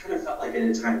it kind of felt like it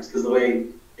at times because the way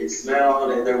it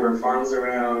smelled and there were farms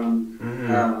around.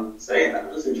 So yeah,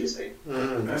 it was interesting.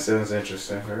 That sounds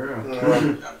interesting for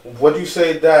real. Would you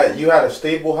say that you had a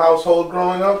stable household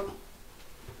growing up?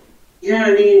 Yeah,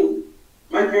 I mean,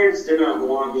 my parents did not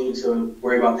want me to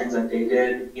worry about things that they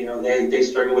did. You know, they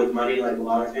struggle with money like a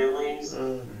lot of families,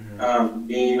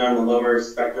 being on the lower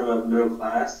spectrum of middle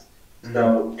class.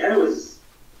 So, yeah,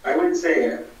 I wouldn't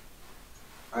say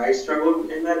I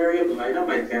struggled in that area, but I know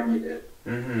my family did.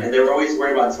 And they were always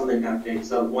worried about something happening.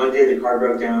 So one day the car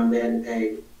broke down, they had to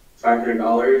pay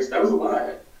 $500. That was a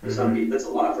lot for some people. That's a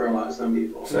lot for some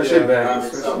people. Especially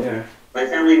back. My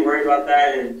family worried about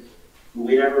that, and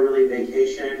we never really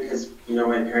vacationed because, you know,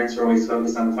 my parents were always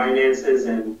focused on finances.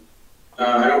 And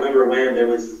I don't remember when, but it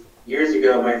was years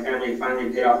ago, my family finally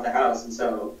paid off the house. And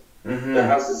so the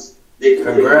house is...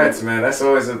 Congrats, man. That's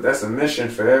a mission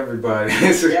for everybody.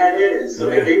 Yeah, it is. So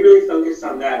they really focused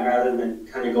on that rather than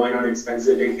kind of going on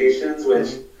expensive vacations,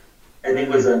 which I think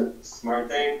was a smart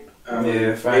thing.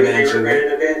 Financially. Maybe they regret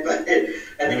it a bit, but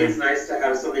I think it's nice to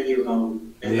have something you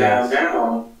own. And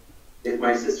now, if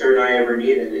my sister and I ever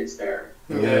need it, it's there.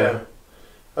 Yeah.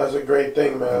 That's a great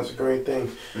thing, man. That's a great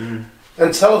thing.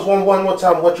 And tell us one more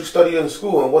time what you studied in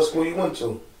school and what school you went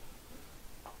to.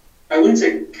 I went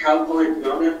to Cal Poly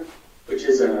Pomona, which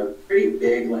is a pretty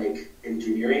big, like,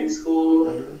 engineering school.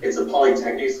 It's a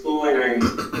polytechnic school, and I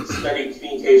studied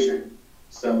communication.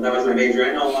 So that was my major.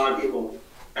 I know a lot of people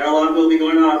be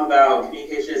going off about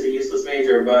communication as a useless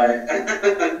major, but...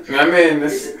 I mean,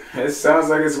 it sounds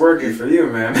like it's working for you,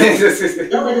 man.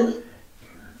 No,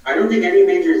 I don't think any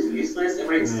major is useless. It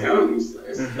might sound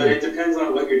useless, but it depends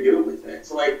on what you're doing with it.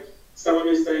 So, like, someone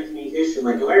who's studying communication,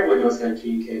 like, everyone knows how to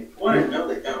communicate. One, no,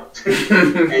 they don't.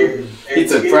 He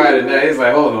took pride in that. He's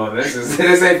like, hold on, this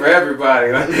ain't for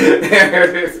everybody.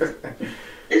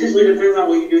 It just really depends on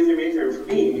what you do with your major. And for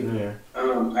me,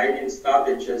 I didn't stop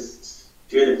at just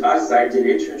doing the classes. I did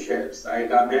internships. I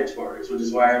got mentors, which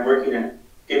is why I'm working at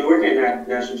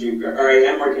National Geographic, or I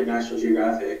am working at National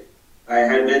Geographic. I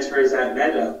had mentors at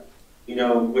Meta, you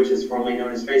know, which is formerly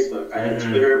known as Facebook. I had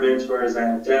Twitter mentors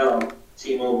at Dell,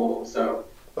 T-Mobile, so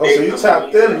you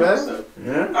tapped in, man. So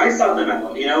I sought them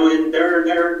out, you know, and there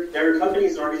are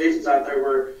companies and organizations out there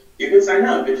where you can sign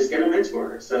up and just get a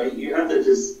mentor. So you have to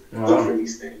just look for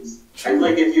these things. I feel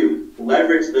like if you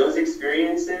leverage those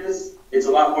experiences, it's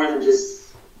a lot more than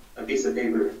just a piece of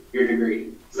paper, your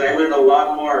degree. Because I learned a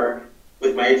lot more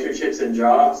with my internships and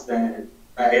jobs than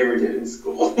I ever did in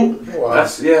school. Wow.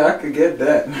 I could get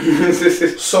that.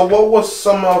 So what was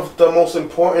some of the most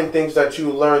important things that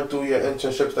you learned through your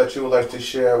internships that you would like to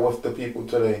share with the people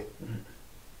today?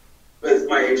 With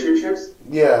my internships?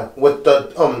 Yeah, with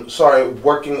the,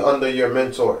 working under your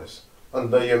mentors,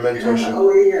 under your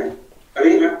mentorship. Yeah. I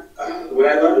mean, what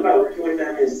I love about working with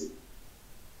them is,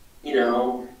 you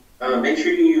know, make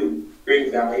sure you bring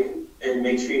value and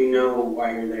make sure you know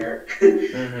why you're there.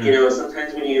 Mm-hmm. You know,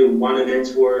 sometimes when you want to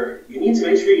mentor, you need to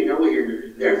make sure you know what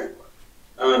you're there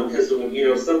for. Because, you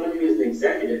know, someone who's an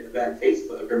executive at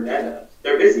Facebook or Meta,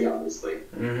 they're busy, obviously.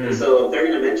 Mm-hmm. And so if they're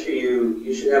going to mentor you,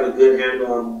 you should have a good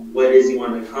handle on what it is you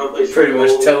want to accomplish. Pretty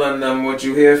much telling them what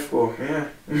you're here for. Yeah.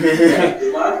 Yeah,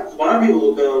 'cause a lot of people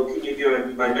will go, can you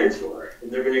be my mentor?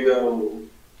 And they're going to go,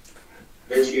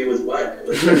 mentor you with what?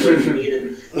 With what you need,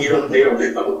 and they don't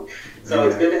know. So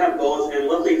it's good to have goals. And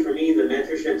luckily for me, the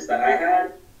mentorships that I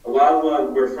had, a lot of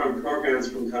them were from programs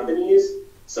from companies.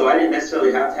 So I didn't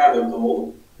necessarily have to have a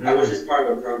goal. Mm-hmm. I was just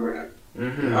part of a program.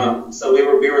 Mm-hmm. So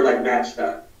we were like matched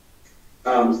up.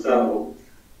 So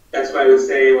that's what I would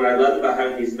say. What I love about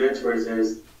having these mentors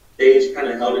is they each kind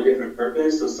of held a different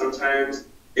purpose. So sometimes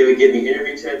they would give me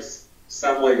interview tips.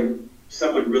 Some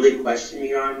would really question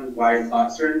me on why I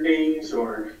thought certain things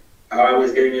or how I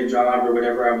was getting a job or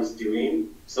whatever I was doing.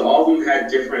 So all of them had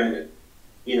different,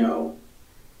 you know,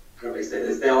 how do I say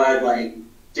this? They all had like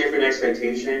different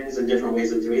expectations and different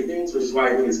ways of doing things, which is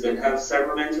why I think it's good to have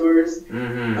several mentors,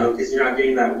 because you're not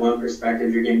getting that one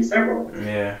perspective, you're getting several.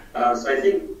 Yeah. So I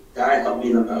think that helped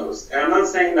me the most. And I'm not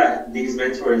saying that these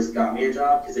mentors got me a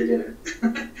job, because they didn't.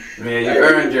 Yeah, you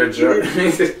earned your job.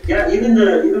 Yeah, even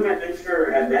my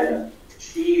mentor at Meta,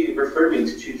 she referred me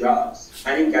to 2 jobs.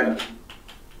 I didn't get them.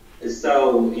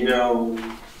 So, you know,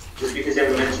 just because you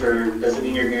have a mentor doesn't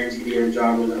mean you're guaranteed to get a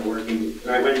job without working.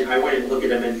 And I wouldn't look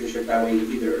at a mentorship that way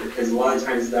either, because a lot of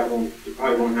times it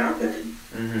probably won't happen.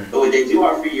 Mm-hmm. But what they do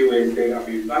offer you is they offer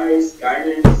you advice,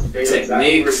 guidance, they know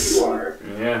exactly where you are.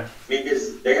 Yeah.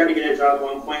 Because they had to get a job at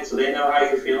one point, so they know how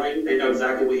you're feeling. They know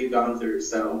exactly what you've gone through.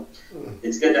 So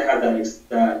it's good to have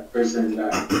that person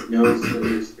that knows what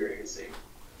you're experiencing.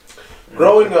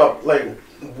 Growing up, like,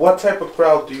 what type of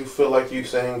crowd do you feel like you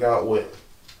used to hang out with?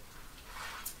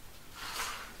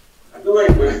 I feel like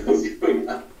when I was growing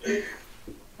up, I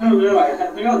don't know, I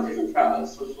hung out with different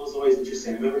crowds, which was always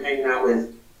interesting. I remember hanging out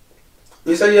with...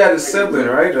 You said you had a sibling,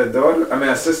 right? A daughter? I mean,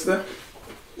 a sister?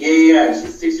 Yeah,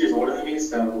 she's 6 years older than me,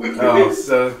 so... Oh,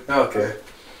 so, okay.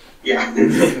 Yeah.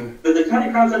 But the kind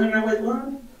of crowds I hung out with,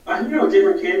 well, I hung out with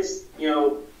different kids, you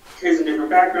know, kids in different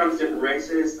backgrounds, different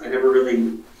races. I never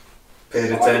really...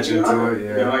 Paid attention to it,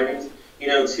 yeah. You know, I didn't, you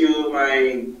know, 2 of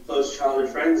my close childhood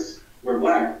friends were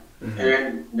black. Mm-hmm. And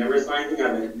I never saw anything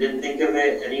of it. Didn't think of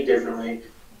it any differently.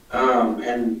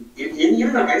 And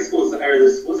even the high schools, or the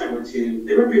schools I went to,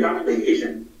 they were predominantly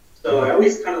Asian. So I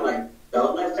always kind of like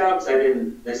felt left out because I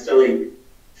didn't necessarily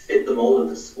fit the mold of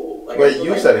the school. Like, wait,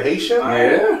 you said Haitian?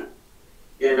 Yeah.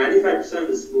 Yeah, 95% of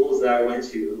the schools that I went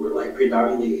to were like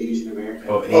predominantly Asian American.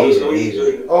 Oh, Asian.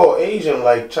 Really, Oh, Asian,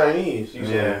 like Chinese. You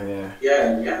said.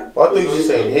 yeah. Well, I thought you were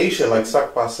saying Haitian, like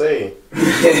sac passe.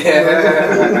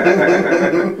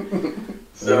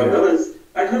 So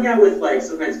I hung out with like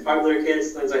sometimes popular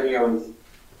kids, sometimes I hung out with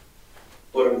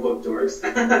quote unquote dorks.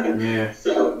 Yeah.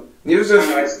 So You was I don't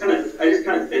know, I just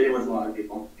kind of fit in with a lot of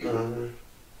people. Mm-hmm.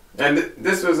 And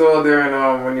this was all during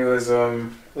when you was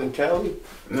In Cali?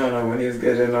 No, when he was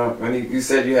getting you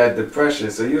said you had depression,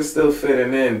 so you were still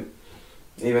fitting in,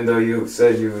 even though you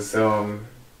said you was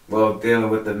dealing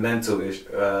with the mental issue.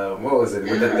 What was it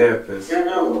with the therapist? Yeah,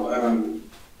 no.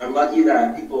 I'm lucky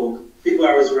that people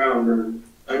I was around were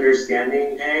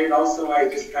understanding, and also I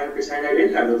just kind of pretend I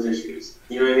didn't have those issues.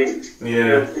 You know what I mean?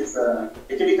 Yeah. You know,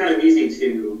 it can be kind of easy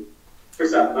to, for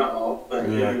some, not all, but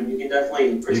Yeah. you can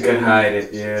definitely pretend. You can hide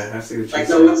it. Yeah, I see what Like,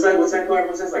 you're no, saying. what's that quote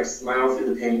everyone says? Like, smile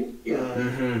through the pain. Yeah.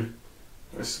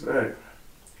 Mm-hmm. Respect.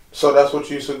 So that's what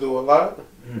you used to do a lot?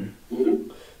 Mm-hmm.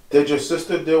 Mm-hmm. Did your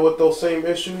sister deal with those same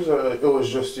issues, or it was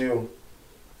just you?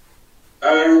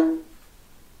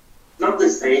 Not the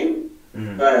same,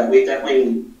 Mm-hmm. but we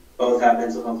definitely both have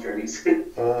mental health journeys.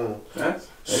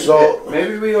 So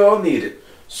maybe we all need it.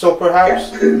 So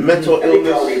perhaps mental I think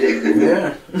we all illness. need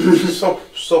it. Yeah.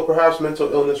 So perhaps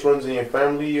mental illness runs in your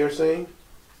family. You're saying?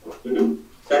 Mm-hmm.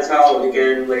 That's how,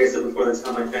 again, like I said before, that's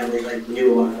how my family like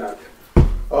knew a lot about it.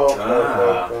 Oh,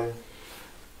 okay.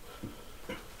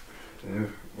 Yeah.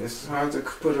 It's hard to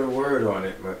put a word on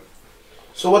it, but.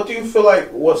 So what do you feel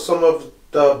like was some of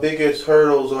the biggest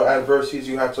hurdles or adversities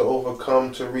you had to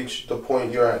overcome to reach the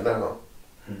point you're at now?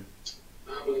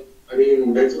 I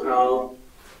mean, mental health.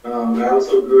 I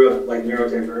also grew up like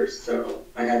neurodiverse, so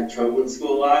I had trouble in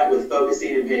school a lot with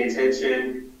focusing and paying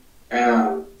attention.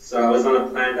 So I was on a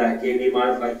plan that gave me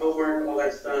modified homework, all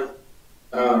that stuff.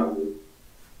 And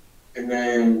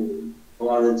then a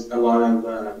lot of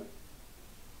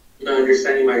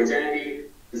understanding my identity,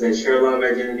 because I share a lot of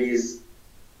identities.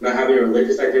 Not having a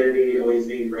religious identity, always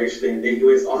being racially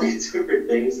ambiguous, all these different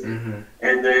things. Mm-hmm.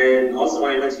 And then also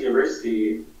when I went to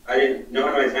university, no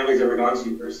one in my family's ever gone to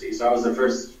university, so I was the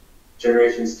first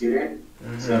generation student.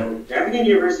 So navigating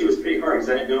university was pretty hard because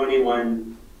I didn't know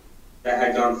anyone that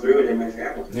had gone through it in my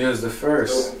family. He was the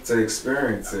first to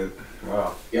experience it.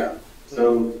 Wow. Yeah.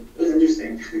 So it was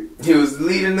interesting. He was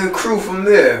leading the crew from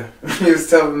there. He was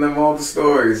telling them all the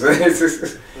stories.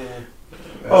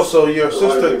 Oh, so your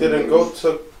sister didn't go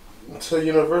to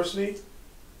university?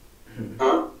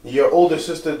 Huh? Your older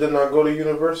sister did not go to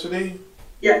university?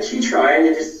 Yeah, she tried.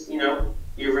 It just,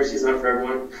 university's not for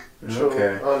everyone.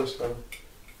 Okay. I understand.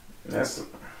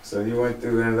 So you went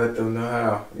through and let them know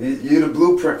how. You the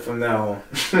blueprint from now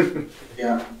on.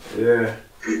 Yeah. Yeah.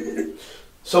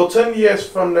 So 10 years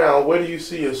from now, where do you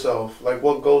see yourself? Like,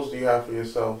 what goals do you have for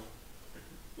yourself?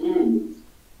 I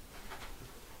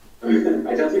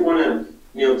definitely want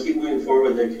to, keep moving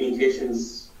forward with the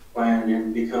communications plan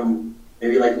and become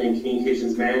maybe like a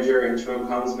communications manager, interim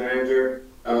comms manager.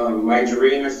 My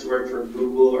dream is to work for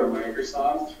Google or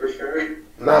Microsoft for sure.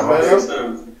 Not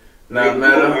Meta? Not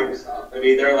Meta? Microsoft. I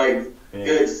mean, they're like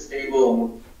good,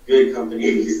 stable, good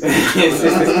companies.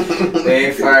 They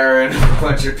ain't firing a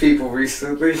bunch of people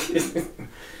recently.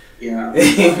 Yeah.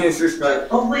 But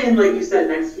hopefully in, like you said,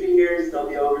 next few years, they'll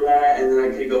be over that, and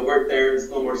then I could go work there, and it's a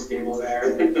little more stable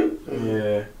there.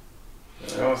 Yeah.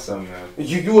 Awesome, man.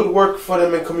 You would work for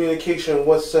them in communication in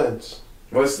what sense?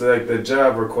 What's the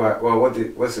job required? Well, what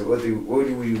do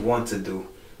we want to do?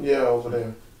 Yeah, over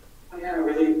there. Yeah, it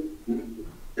really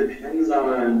depends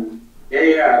on.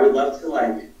 Yeah, I would love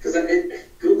to because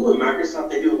Google and Microsoft,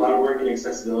 they do a lot of work in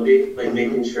accessibility, like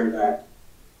making sure that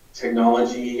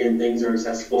technology and things are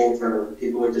accessible for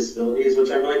people with disabilities,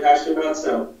 which I'm really passionate about.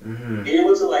 So being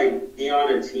able to be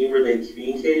on a team where they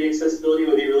communicate accessibility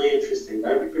would be really interesting.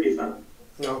 That would be pretty fun.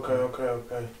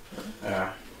 Okay.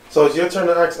 Yeah. So it's your turn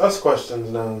to ask us questions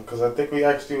now, because I think we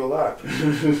asked you a lot.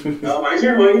 No, my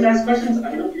turn. Why you ask questions?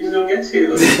 I usually don't get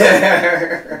to.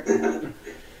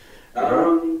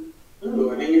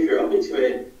 I mean, if you're open to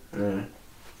it.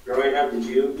 Growing up, did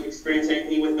you experience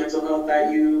anything with mental health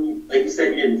that like you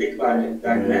said, you didn't think about it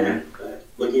back then, but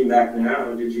looking back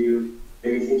now, did you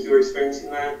maybe think you were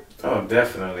experiencing that? Oh,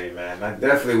 definitely, man. I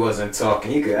definitely wasn't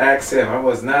talking. You could ask him. I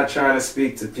was not trying to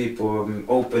speak to people and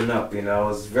open up, I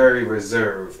was very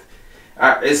reserved.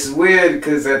 It's weird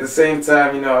because at the same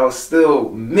time, I was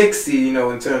still mixy,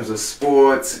 in terms of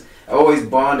sports. I always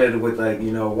bonded with,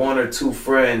 one or two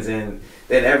friends, and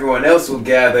then everyone else would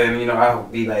gather, and, I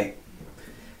would be like,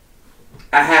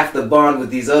 I have to bond with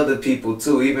these other people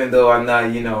too, even though I'm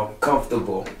not,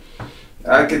 comfortable.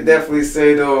 I could definitely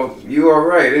say though, you are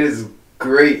right. It is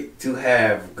great to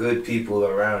have good people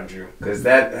around you, because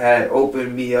that had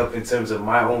opened me up in terms of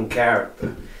my own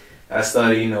character. I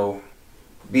started,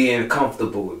 being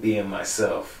comfortable with being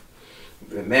myself.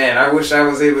 But man, I wish I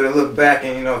was able to look back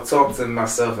and, talk to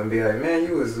myself and be like, man,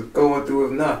 you was going through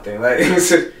with nothing. Like,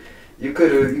 you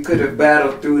could have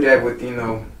battled through that with,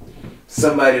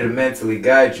 somebody to mentally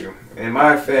guide you. In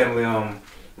my family,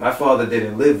 my father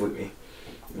didn't live with me,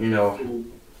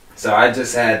 so I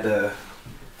just had the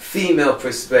female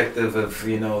perspective of,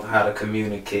 how to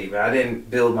communicate. I didn't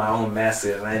build my own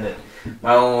masculinity,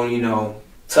 my own,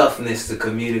 toughness to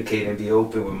communicate and be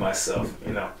open with myself,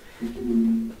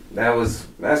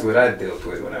 That's what I dealt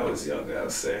with when I was younger, I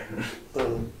would say.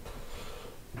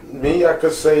 Me, I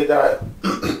could say that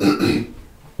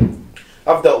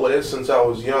I've dealt with it since I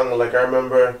was young. Like, I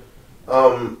remember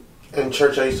in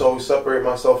church, I used to always separate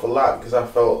myself a lot because I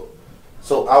felt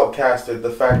so outcasted. The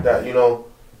fact that,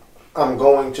 I'm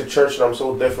going to church and I'm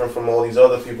so different from all these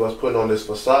other people that's putting on this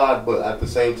facade, but at the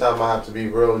same time, I have to be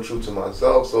real and true to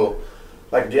myself. So,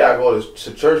 I go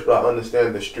to church, but I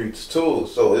understand the streets too.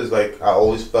 So, it's like I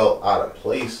always felt out of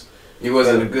place. You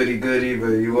wasn't a goody-goody,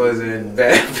 but you wasn't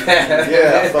bad.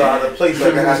 Yeah, I felt out of place.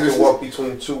 Like, I had to walk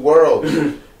between two worlds.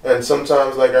 And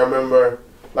sometimes, I remember,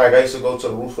 I used to go to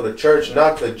the roof of the church,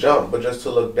 not to jump, but just to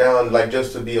look down,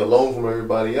 just to be alone from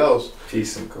everybody else.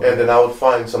 Peace and quiet. And then I would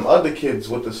find some other kids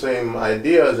with the same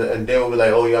ideas, and they would be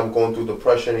like, oh, yeah, I'm going through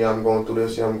depression, yeah, I'm going through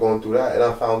this, yeah, I'm going through that. And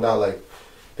I found out,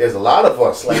 there's a lot of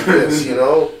us like this,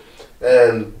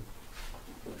 And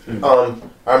I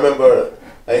remember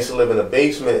I used to live in a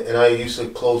basement, and I used to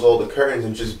close all the curtains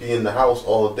and just be in the house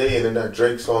all day. And then that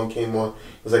Drake song came on.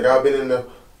 It was like, I've been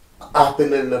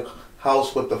in the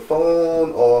house with the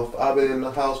phone, or I've been in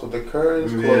the house with the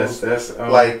curtains closed. Yes, that's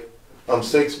I'm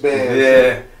 6 bands.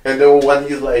 Yeah. And then when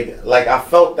he's like I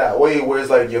felt that way, where it's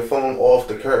your phone off,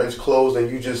 the curtains closed, and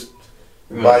you just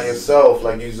by yourself,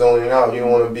 you zoning out. You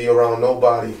don't want to be around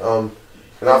nobody. And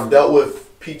I've dealt with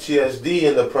PTSD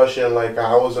and depression.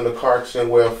 I was in a car accident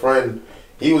where a friend,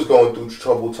 he was going through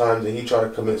troubled times and he tried to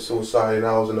commit suicide, and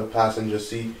I was in the passenger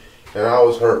seat, and I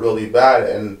was hurt really bad,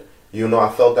 and you know, I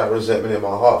felt that resentment in my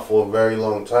heart for a very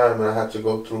long time, and I had to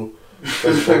go through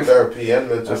physical therapy and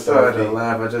mental therapy. I started to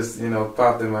laugh. I just, you know,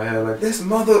 popped in my head like, this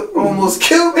mother almost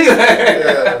killed me.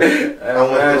 Yeah.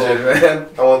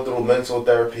 I went through mental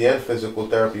therapy and physical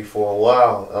therapy for a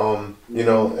while. You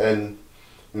know, and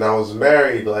I was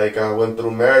married. Like, I went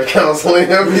through marriage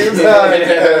counseling a few times.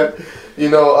 Yeah. You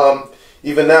know,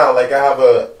 even now, like, I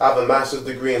have a master's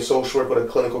degree in social work with a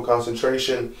clinical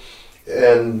concentration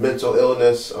in mental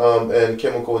illness and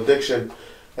chemical addiction,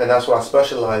 and that's what I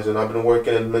specialize in. I've been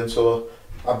working in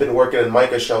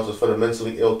MICA shelters for the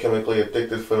mentally ill, chemically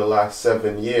addicted for the last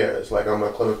 7 years. Like, I'm a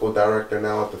clinical director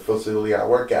now at the facility I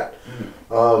work at.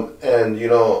 And you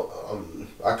know,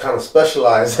 I kind of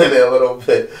specialize in it a little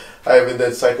bit. I even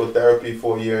did psychotherapy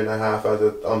for a year and a half as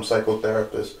a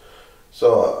psychotherapist,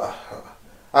 so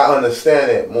I understand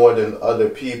it more than other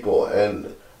people,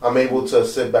 and I'm able to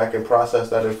sit back and process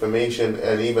that information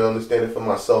and even understand it for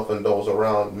myself and those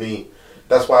around me.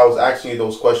 That's why I was asking you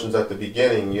those questions at the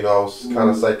beginning. You know, I was kind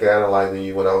of psychoanalyzing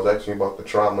you when I was asking you about the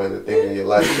trauma and the things in your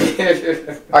life.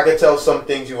 I could tell some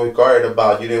things you were guarded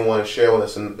about, you didn't want to share with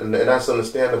us, and that's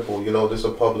understandable. You know, this is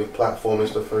a public platform.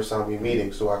 It's the first time we're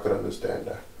meeting, so I could understand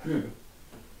that.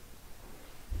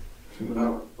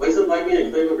 Well, what is it like being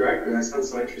a clinical director? That sounds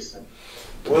so interesting.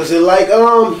 What is it like?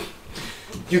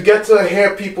 You get to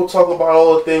hear people talk about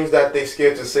all the things that they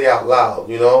scared to say out loud,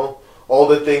 you know? All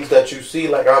the things that you see,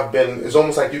 like it's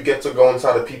almost like you get to go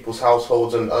inside of people's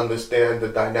households and understand the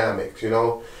dynamics, you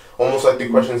know? Almost like the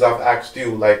questions I've asked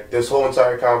you, like this whole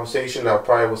entire conversation, I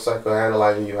probably was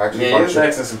psychoanalyzing you. Actually, you was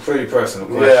asking some pretty personal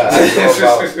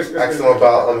questions. Yeah, asked him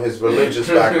about his religious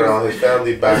background, his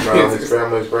family background, his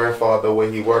grandma, his grandfather,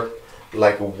 where he worked,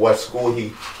 like what school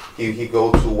he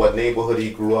go to, what neighborhood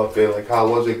he grew up in, like how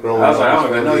was it growing up? I was like, I don't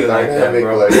even know you like that,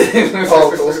 bro. Like,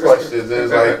 all those questions. It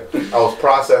was like I was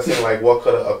processing like what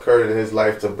could have occurred in his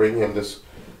life to bring him this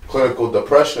clinical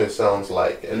depression, it sounds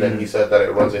like. And then he said that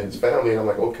it runs in his family, and I'm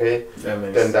like, okay,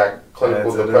 then that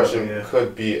clinical depression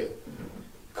could be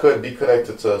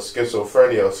connected to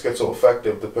schizophrenia or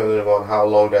schizoaffective, depending on how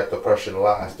long that depression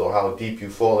lasts or how deep you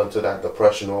fall into that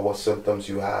depression or what symptoms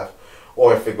you have,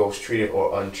 or if it goes treated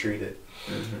or untreated.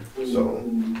 So,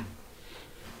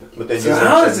 but then so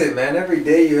how is it, man? Every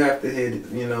day you have to hit,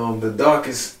 you know, the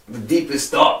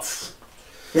deepest thoughts.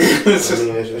 I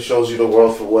mean, it shows you the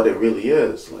world for what it really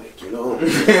is. Like, you know,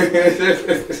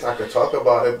 I could talk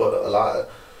about it, but a lot,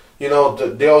 you know,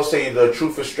 they all say the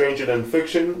truth is stranger than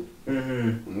fiction.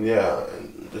 Yeah,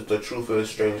 and the truth is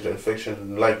stranger than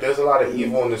fiction. Like, there's a lot of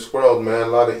evil in this world, man. A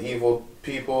lot of evil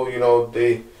people, you know,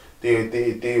 they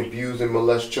abuse and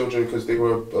molest children because they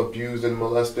were abused and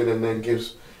molested, and then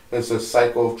it's a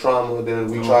cycle of trauma. Then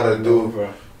we try to do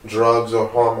drugs or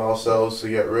harm ourselves to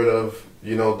get rid of,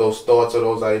 you know, those thoughts or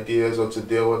those ideas or to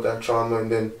deal with that trauma,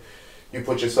 and then you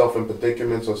put yourself in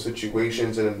predicaments or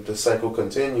situations, and the cycle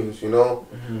continues, you know.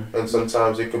 And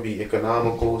sometimes it could be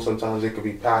economical, sometimes it could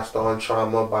be passed on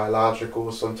trauma,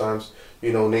 biological, sometimes,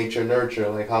 you know, nature, nurture,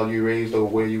 like how you raised or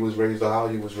where you was raised or how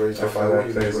you was raised. I feel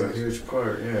that plays a huge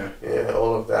part, Yeah,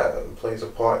 all of that plays a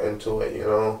part into it, you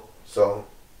know. So,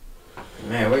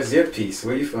 man, where's your peace?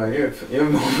 Where you find your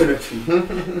moment of peace?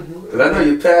 Because I know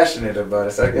you're passionate about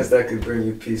it, so I guess that could bring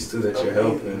you peace too, that you're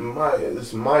helping.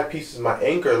 My peace is my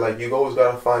anchor. Like, you always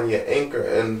gotta find your anchor,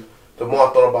 and the more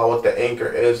I thought about what the anchor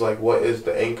is, like what is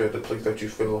the anchor, the place that you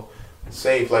feel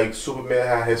safe. Like Superman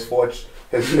had his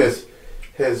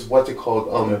what's it called?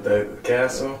 The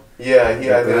castle. Yeah, he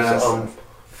had his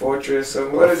fortress or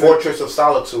what? Fortress of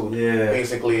Solitude. Yeah.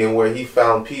 Basically, and where he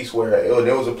found peace, where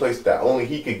there was a place that only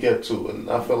he could get to, and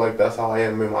I feel like that's how I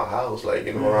am in my house. Like,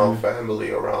 you know, around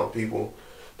family, around people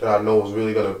that I know is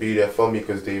really gonna be there for me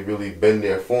because they really been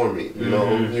there for me. You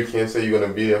know, you can't say you're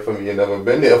gonna be there for me and never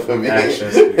been there for me.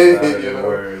 Actions speak louder than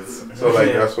words. So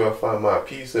like that's where I find my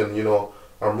peace, and you know,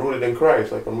 I'm rooted in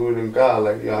Christ. Like, I'm rooted in God.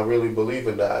 Like, yeah, I really believe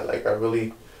in that. Like, I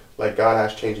really, like, God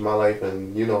has changed my life,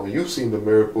 and you know, you've seen the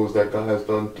miracles that God has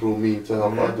done through me to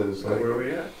help others. Like, where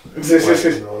we at? Like,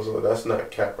 you know, so that's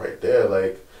not cap right there.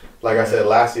 Like I said,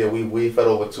 last year we fed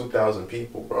over 2,000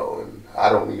 people, bro, and I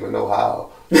don't even know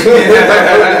how.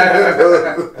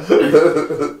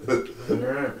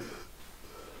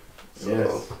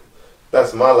 So,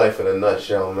 that's my life in a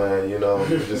nutshell, man. You know,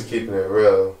 just keeping it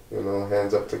real. You know,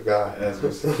 hands up to God. That's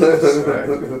what's right.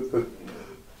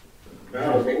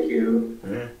 Oh, thank you.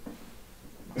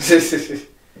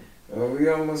 Well, we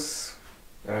almost.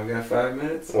 We got 5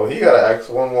 minutes. Well, he gotta ask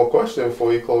one more question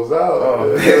before he close out.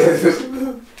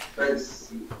 Let's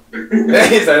see.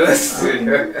 He's like, let's see.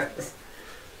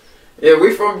 Yeah,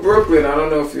 we from Brooklyn. I don't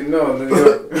know if you know New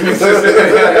York.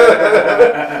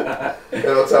 They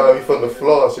don't tell me from the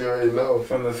floor, so you already know.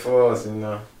 From the floors, you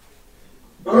know.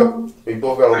 We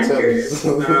both got on I'm curious.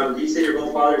 Timbs. You said you're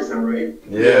both fathers now, right?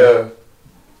 Yeah.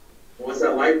 What's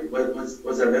that like? What's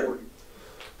that been like?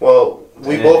 Well,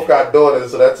 we both got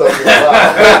daughters, so that tells me a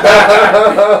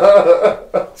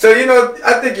lot. So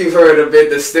I think you've heard a bit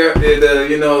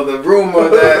the rumor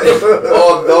that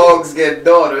all dogs get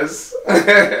daughters.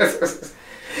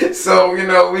 So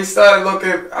we started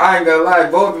looking. I ain't gonna lie,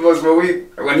 both of us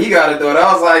when he got a daughter,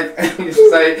 I was like,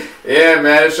 yeah,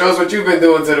 man, it shows what you've been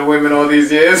doing to the women all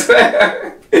these years.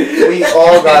 We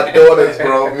all got daughters,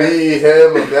 bro. Me,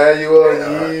 him, Emmanuel,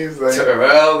 Yves.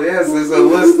 Well, yes, there's a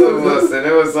list of us, and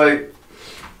it was like.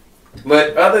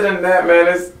 But other than that, man,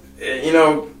 it's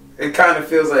it kind of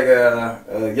feels like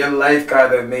your life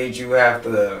kind of made you have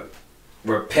to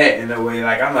repent in a way.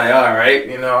 Like I'm like, all right,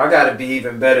 I got to be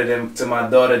even better to my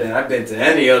daughter than I've been to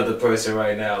any other person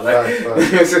right now. Like,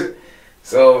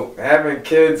 so having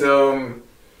kids,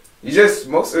 you just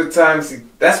most of the times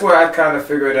that's where I kind of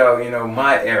figured out,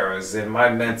 my errors and my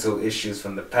mental issues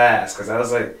from the past. Because I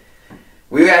was like,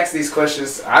 we asked these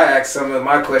questions. I asked some of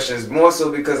my questions more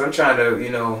so because I'm trying to,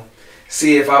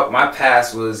 see if my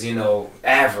past was,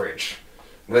 average.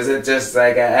 Was it just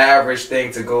like an average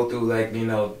thing to go through, like,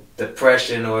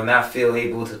 depression or not feel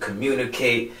able to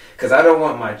communicate? Because I don't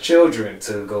want my children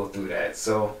to go through that.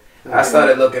 So I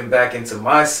started looking back into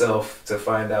myself to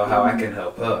find out how I can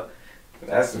help her.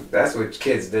 That's what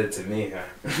kids did to me.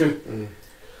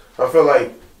 I feel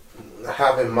like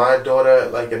having my daughter,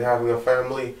 like, and having a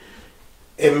family,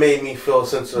 it made me feel a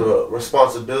sense of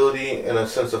responsibility and a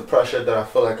sense of pressure that I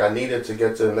feel like I needed to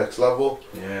get to the next level.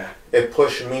 Yeah. It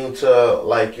pushed me to,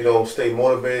 like, stay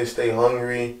motivated, stay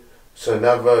hungry, to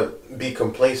never be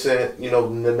complacent,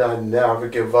 never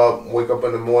give up, wake up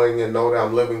in the morning and know that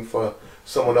I'm living for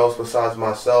someone else besides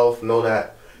myself, know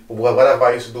that whatever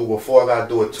I used to do before, I got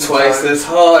to do it twice as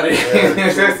hard.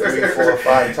 Yeah, 2, 3, 4,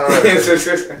 5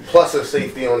 times. Plus a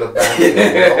safety on the back.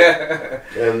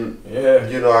 And,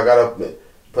 I got to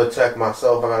protect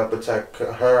myself. I got to protect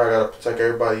her. I got to protect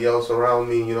everybody else around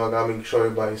me. I got to make sure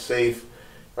everybody's safe.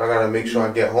 I got to make sure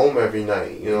I get home every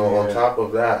night, on top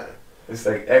of that. It's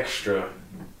like extra.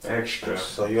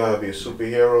 So you got to be a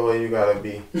superhero and you got to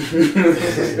be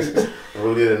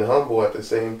rooted and humble at the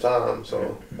same time.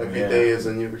 So every day is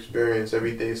a new experience.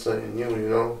 Every day is something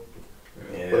new,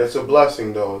 Yeah. But it's a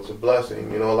blessing, though. It's a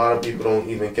blessing. A lot of people don't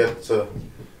even get to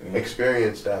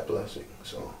experience that blessing.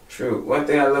 So true. One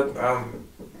thing I look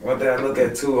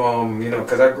at too,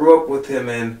 because I grew up with him,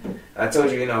 and I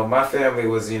told you, my family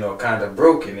was, kind of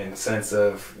broken in the sense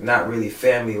of not really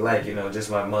family-like, just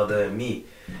my mother and me.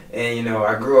 And,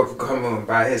 I grew up coming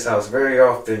by his house very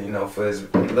often, for his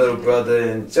little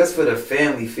brother and just for the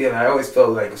family feeling. I always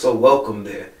felt like so welcome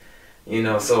there,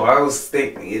 So I was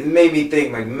it made me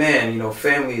think like, man,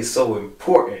 family is so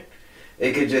important.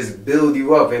 It could just build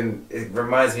you up, and it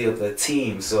reminds me of a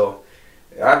team. So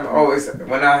I'm always,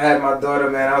 when I had my daughter,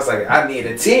 man, I was like, I need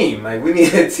a team. Like, we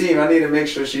need a team. I need to make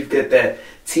sure she get that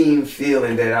team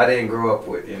feeling that I didn't grow up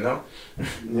with, Yeah,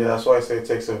 that's why I say it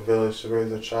takes a village to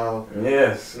raise a child.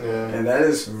 Yes. Yeah. And that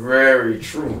is very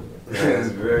true. That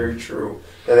is very true.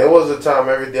 And there was a time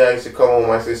every day I used to come home,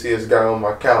 I used to see this guy on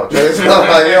my couch. And it's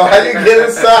like, yo, how you get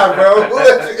inside, bro?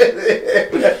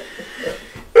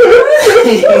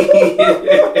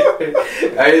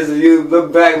 You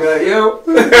look back and be like, yo.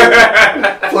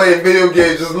 Playing video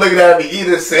games, just looking at me eat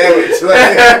a sandwich.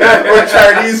 Like, or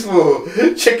Chinese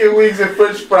food. Chicken wings and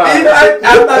french fries.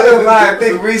 I'm not gonna lie, I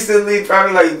think recently,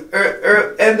 probably like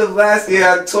end of last year,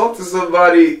 I talked to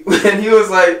somebody and he was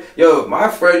like, yo, my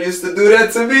friend used to do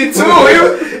that to me too.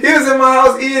 He was in my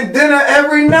house eating dinner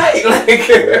every night. Like,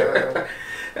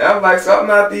 and I'm like, so I'm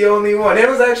not the only one. It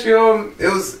was actually,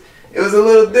 it was a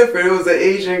little different. It was an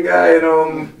Asian guy,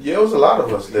 and yeah, it was a lot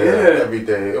of us there every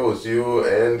day. It was you,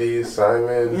 Andy,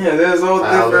 Simon. Yeah, there's all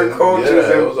different cultures.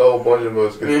 Yeah, it was a whole bunch of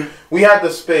us. We had the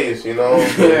space,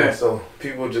 Yeah. So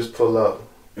people just pull up.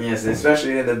 Yes,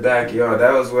 especially in the backyard.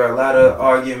 That was where a lot of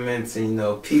arguments and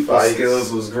people fights.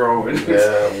 Skills was growing.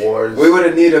 Yeah, wars. We would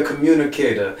have needed a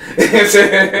communicator.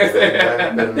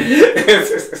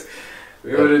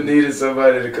 We would have needed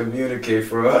somebody to communicate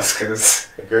for us, cause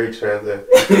a great transit.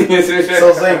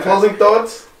 So, Zane, closing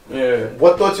thoughts? Yeah.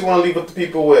 What thoughts you want to leave with the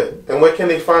people with, and where can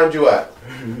they find you at?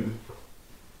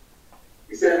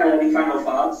 You said any final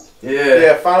thoughts? Yeah.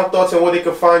 Yeah, final thoughts and where they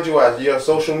can find you at. Your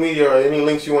social media or any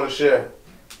links you want to share.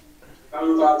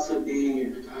 Final thoughts would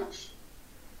be,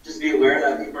 just be aware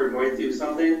that people are going through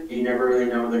something. You never really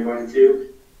know what they're going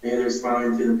through. Maybe they're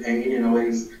smiling through the pain, and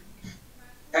always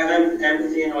have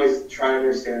empathy and always try to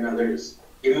understand others,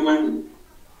 even when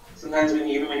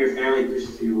your family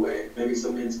pushes you away. Maybe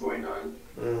something's going on.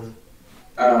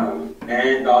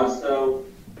 And also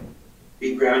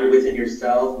be grounded within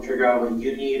yourself and figure out what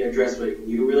you need, address what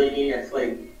you really need. I feel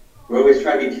like we're always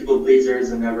trying to be people pleasers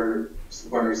and never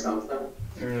support ourselves though.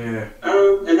 Yeah.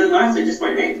 And then lastly, just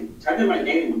my name. Type in my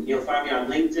name. You'll find me on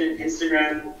LinkedIn,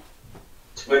 Instagram,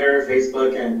 Twitter,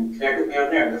 Facebook, and connect with me on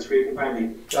there. That's where you can find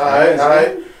me. All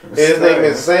right. His name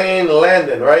is Zane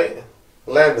Landon, right?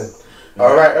 Landon.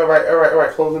 All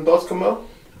right. Closing thoughts, Camille?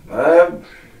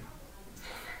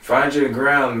 Find your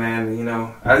ground, man. You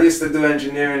know, I used to do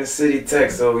engineering in city tech,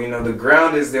 so you know the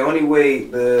ground is the only way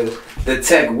the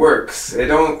tech works.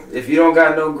 If you don't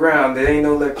got no ground, there ain't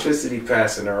no electricity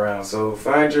passing around. So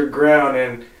find your ground,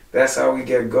 and that's how we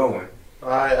get going. All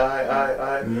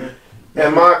right.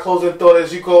 And my closing thought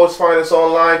is you can always find us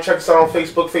online. Check us out on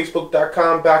Facebook,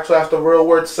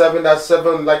 facebook.com/TheRealWord7. That's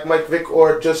 7 like Mike Vick,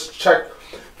 or just check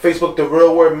Facebook, The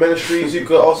Real Word Ministries. You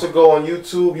could also go on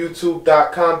YouTube,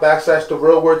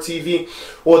 youtube.com/TheRealWordTV,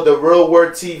 or The Real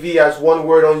Word TV as one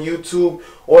word on YouTube,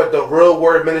 or The Real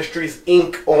Word Ministries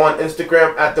Inc. on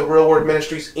Instagram, at The Real Word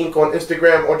Ministries Inc. on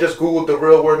Instagram, or just Google The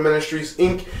Real Word Ministries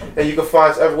Inc. and you can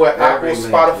find us everywhere: Apple,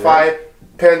 Spotify,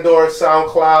 Pandora,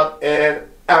 SoundCloud, and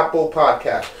Apple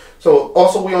Podcast. So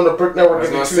also we on the Brick Network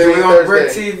every Tuesday and Thursday. We on Brick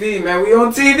TV, man. We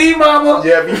on TV, mama.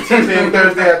 Yeah, every Tuesday and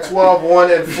Thursday at 12,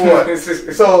 1, and 4.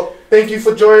 So thank you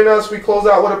for joining us. We close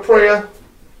out with a prayer.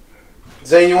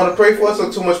 Zane, you want to pray for us,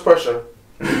 or too much pressure?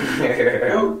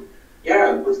 No.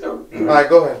 Yeah, let's go. All right,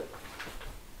 go ahead.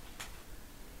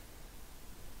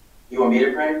 You want me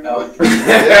to pray? No.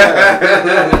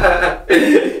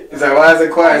 He's like, why is it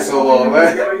quiet so long,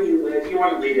 man? If you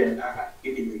want to lead it,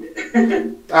 you can lead it.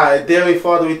 All right, dear Heavenly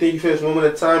Father, we thank you for this moment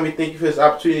of time. We thank you for this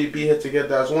opportunity to be here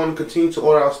together as one. Continue to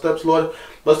order our steps, Lord.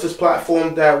 Bless this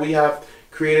platform that we have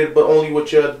created, but only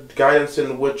with your guidance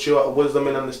and with your wisdom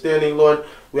and understanding, Lord.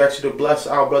 We ask you to bless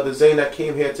our brother Zane that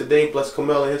came here today. Bless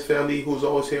Camille and his family who's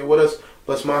always here with us.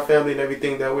 Bless my family and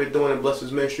everything that we're doing, and bless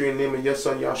his ministry in the name of your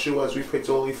son, Yahshua, as we pray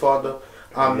to Holy Father.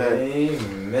 Amen.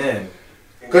 Amen.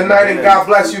 Good night and God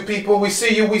bless you, people. We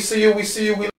see you.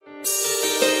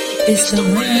 It's the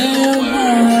real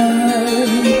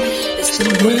word. It's the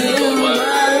real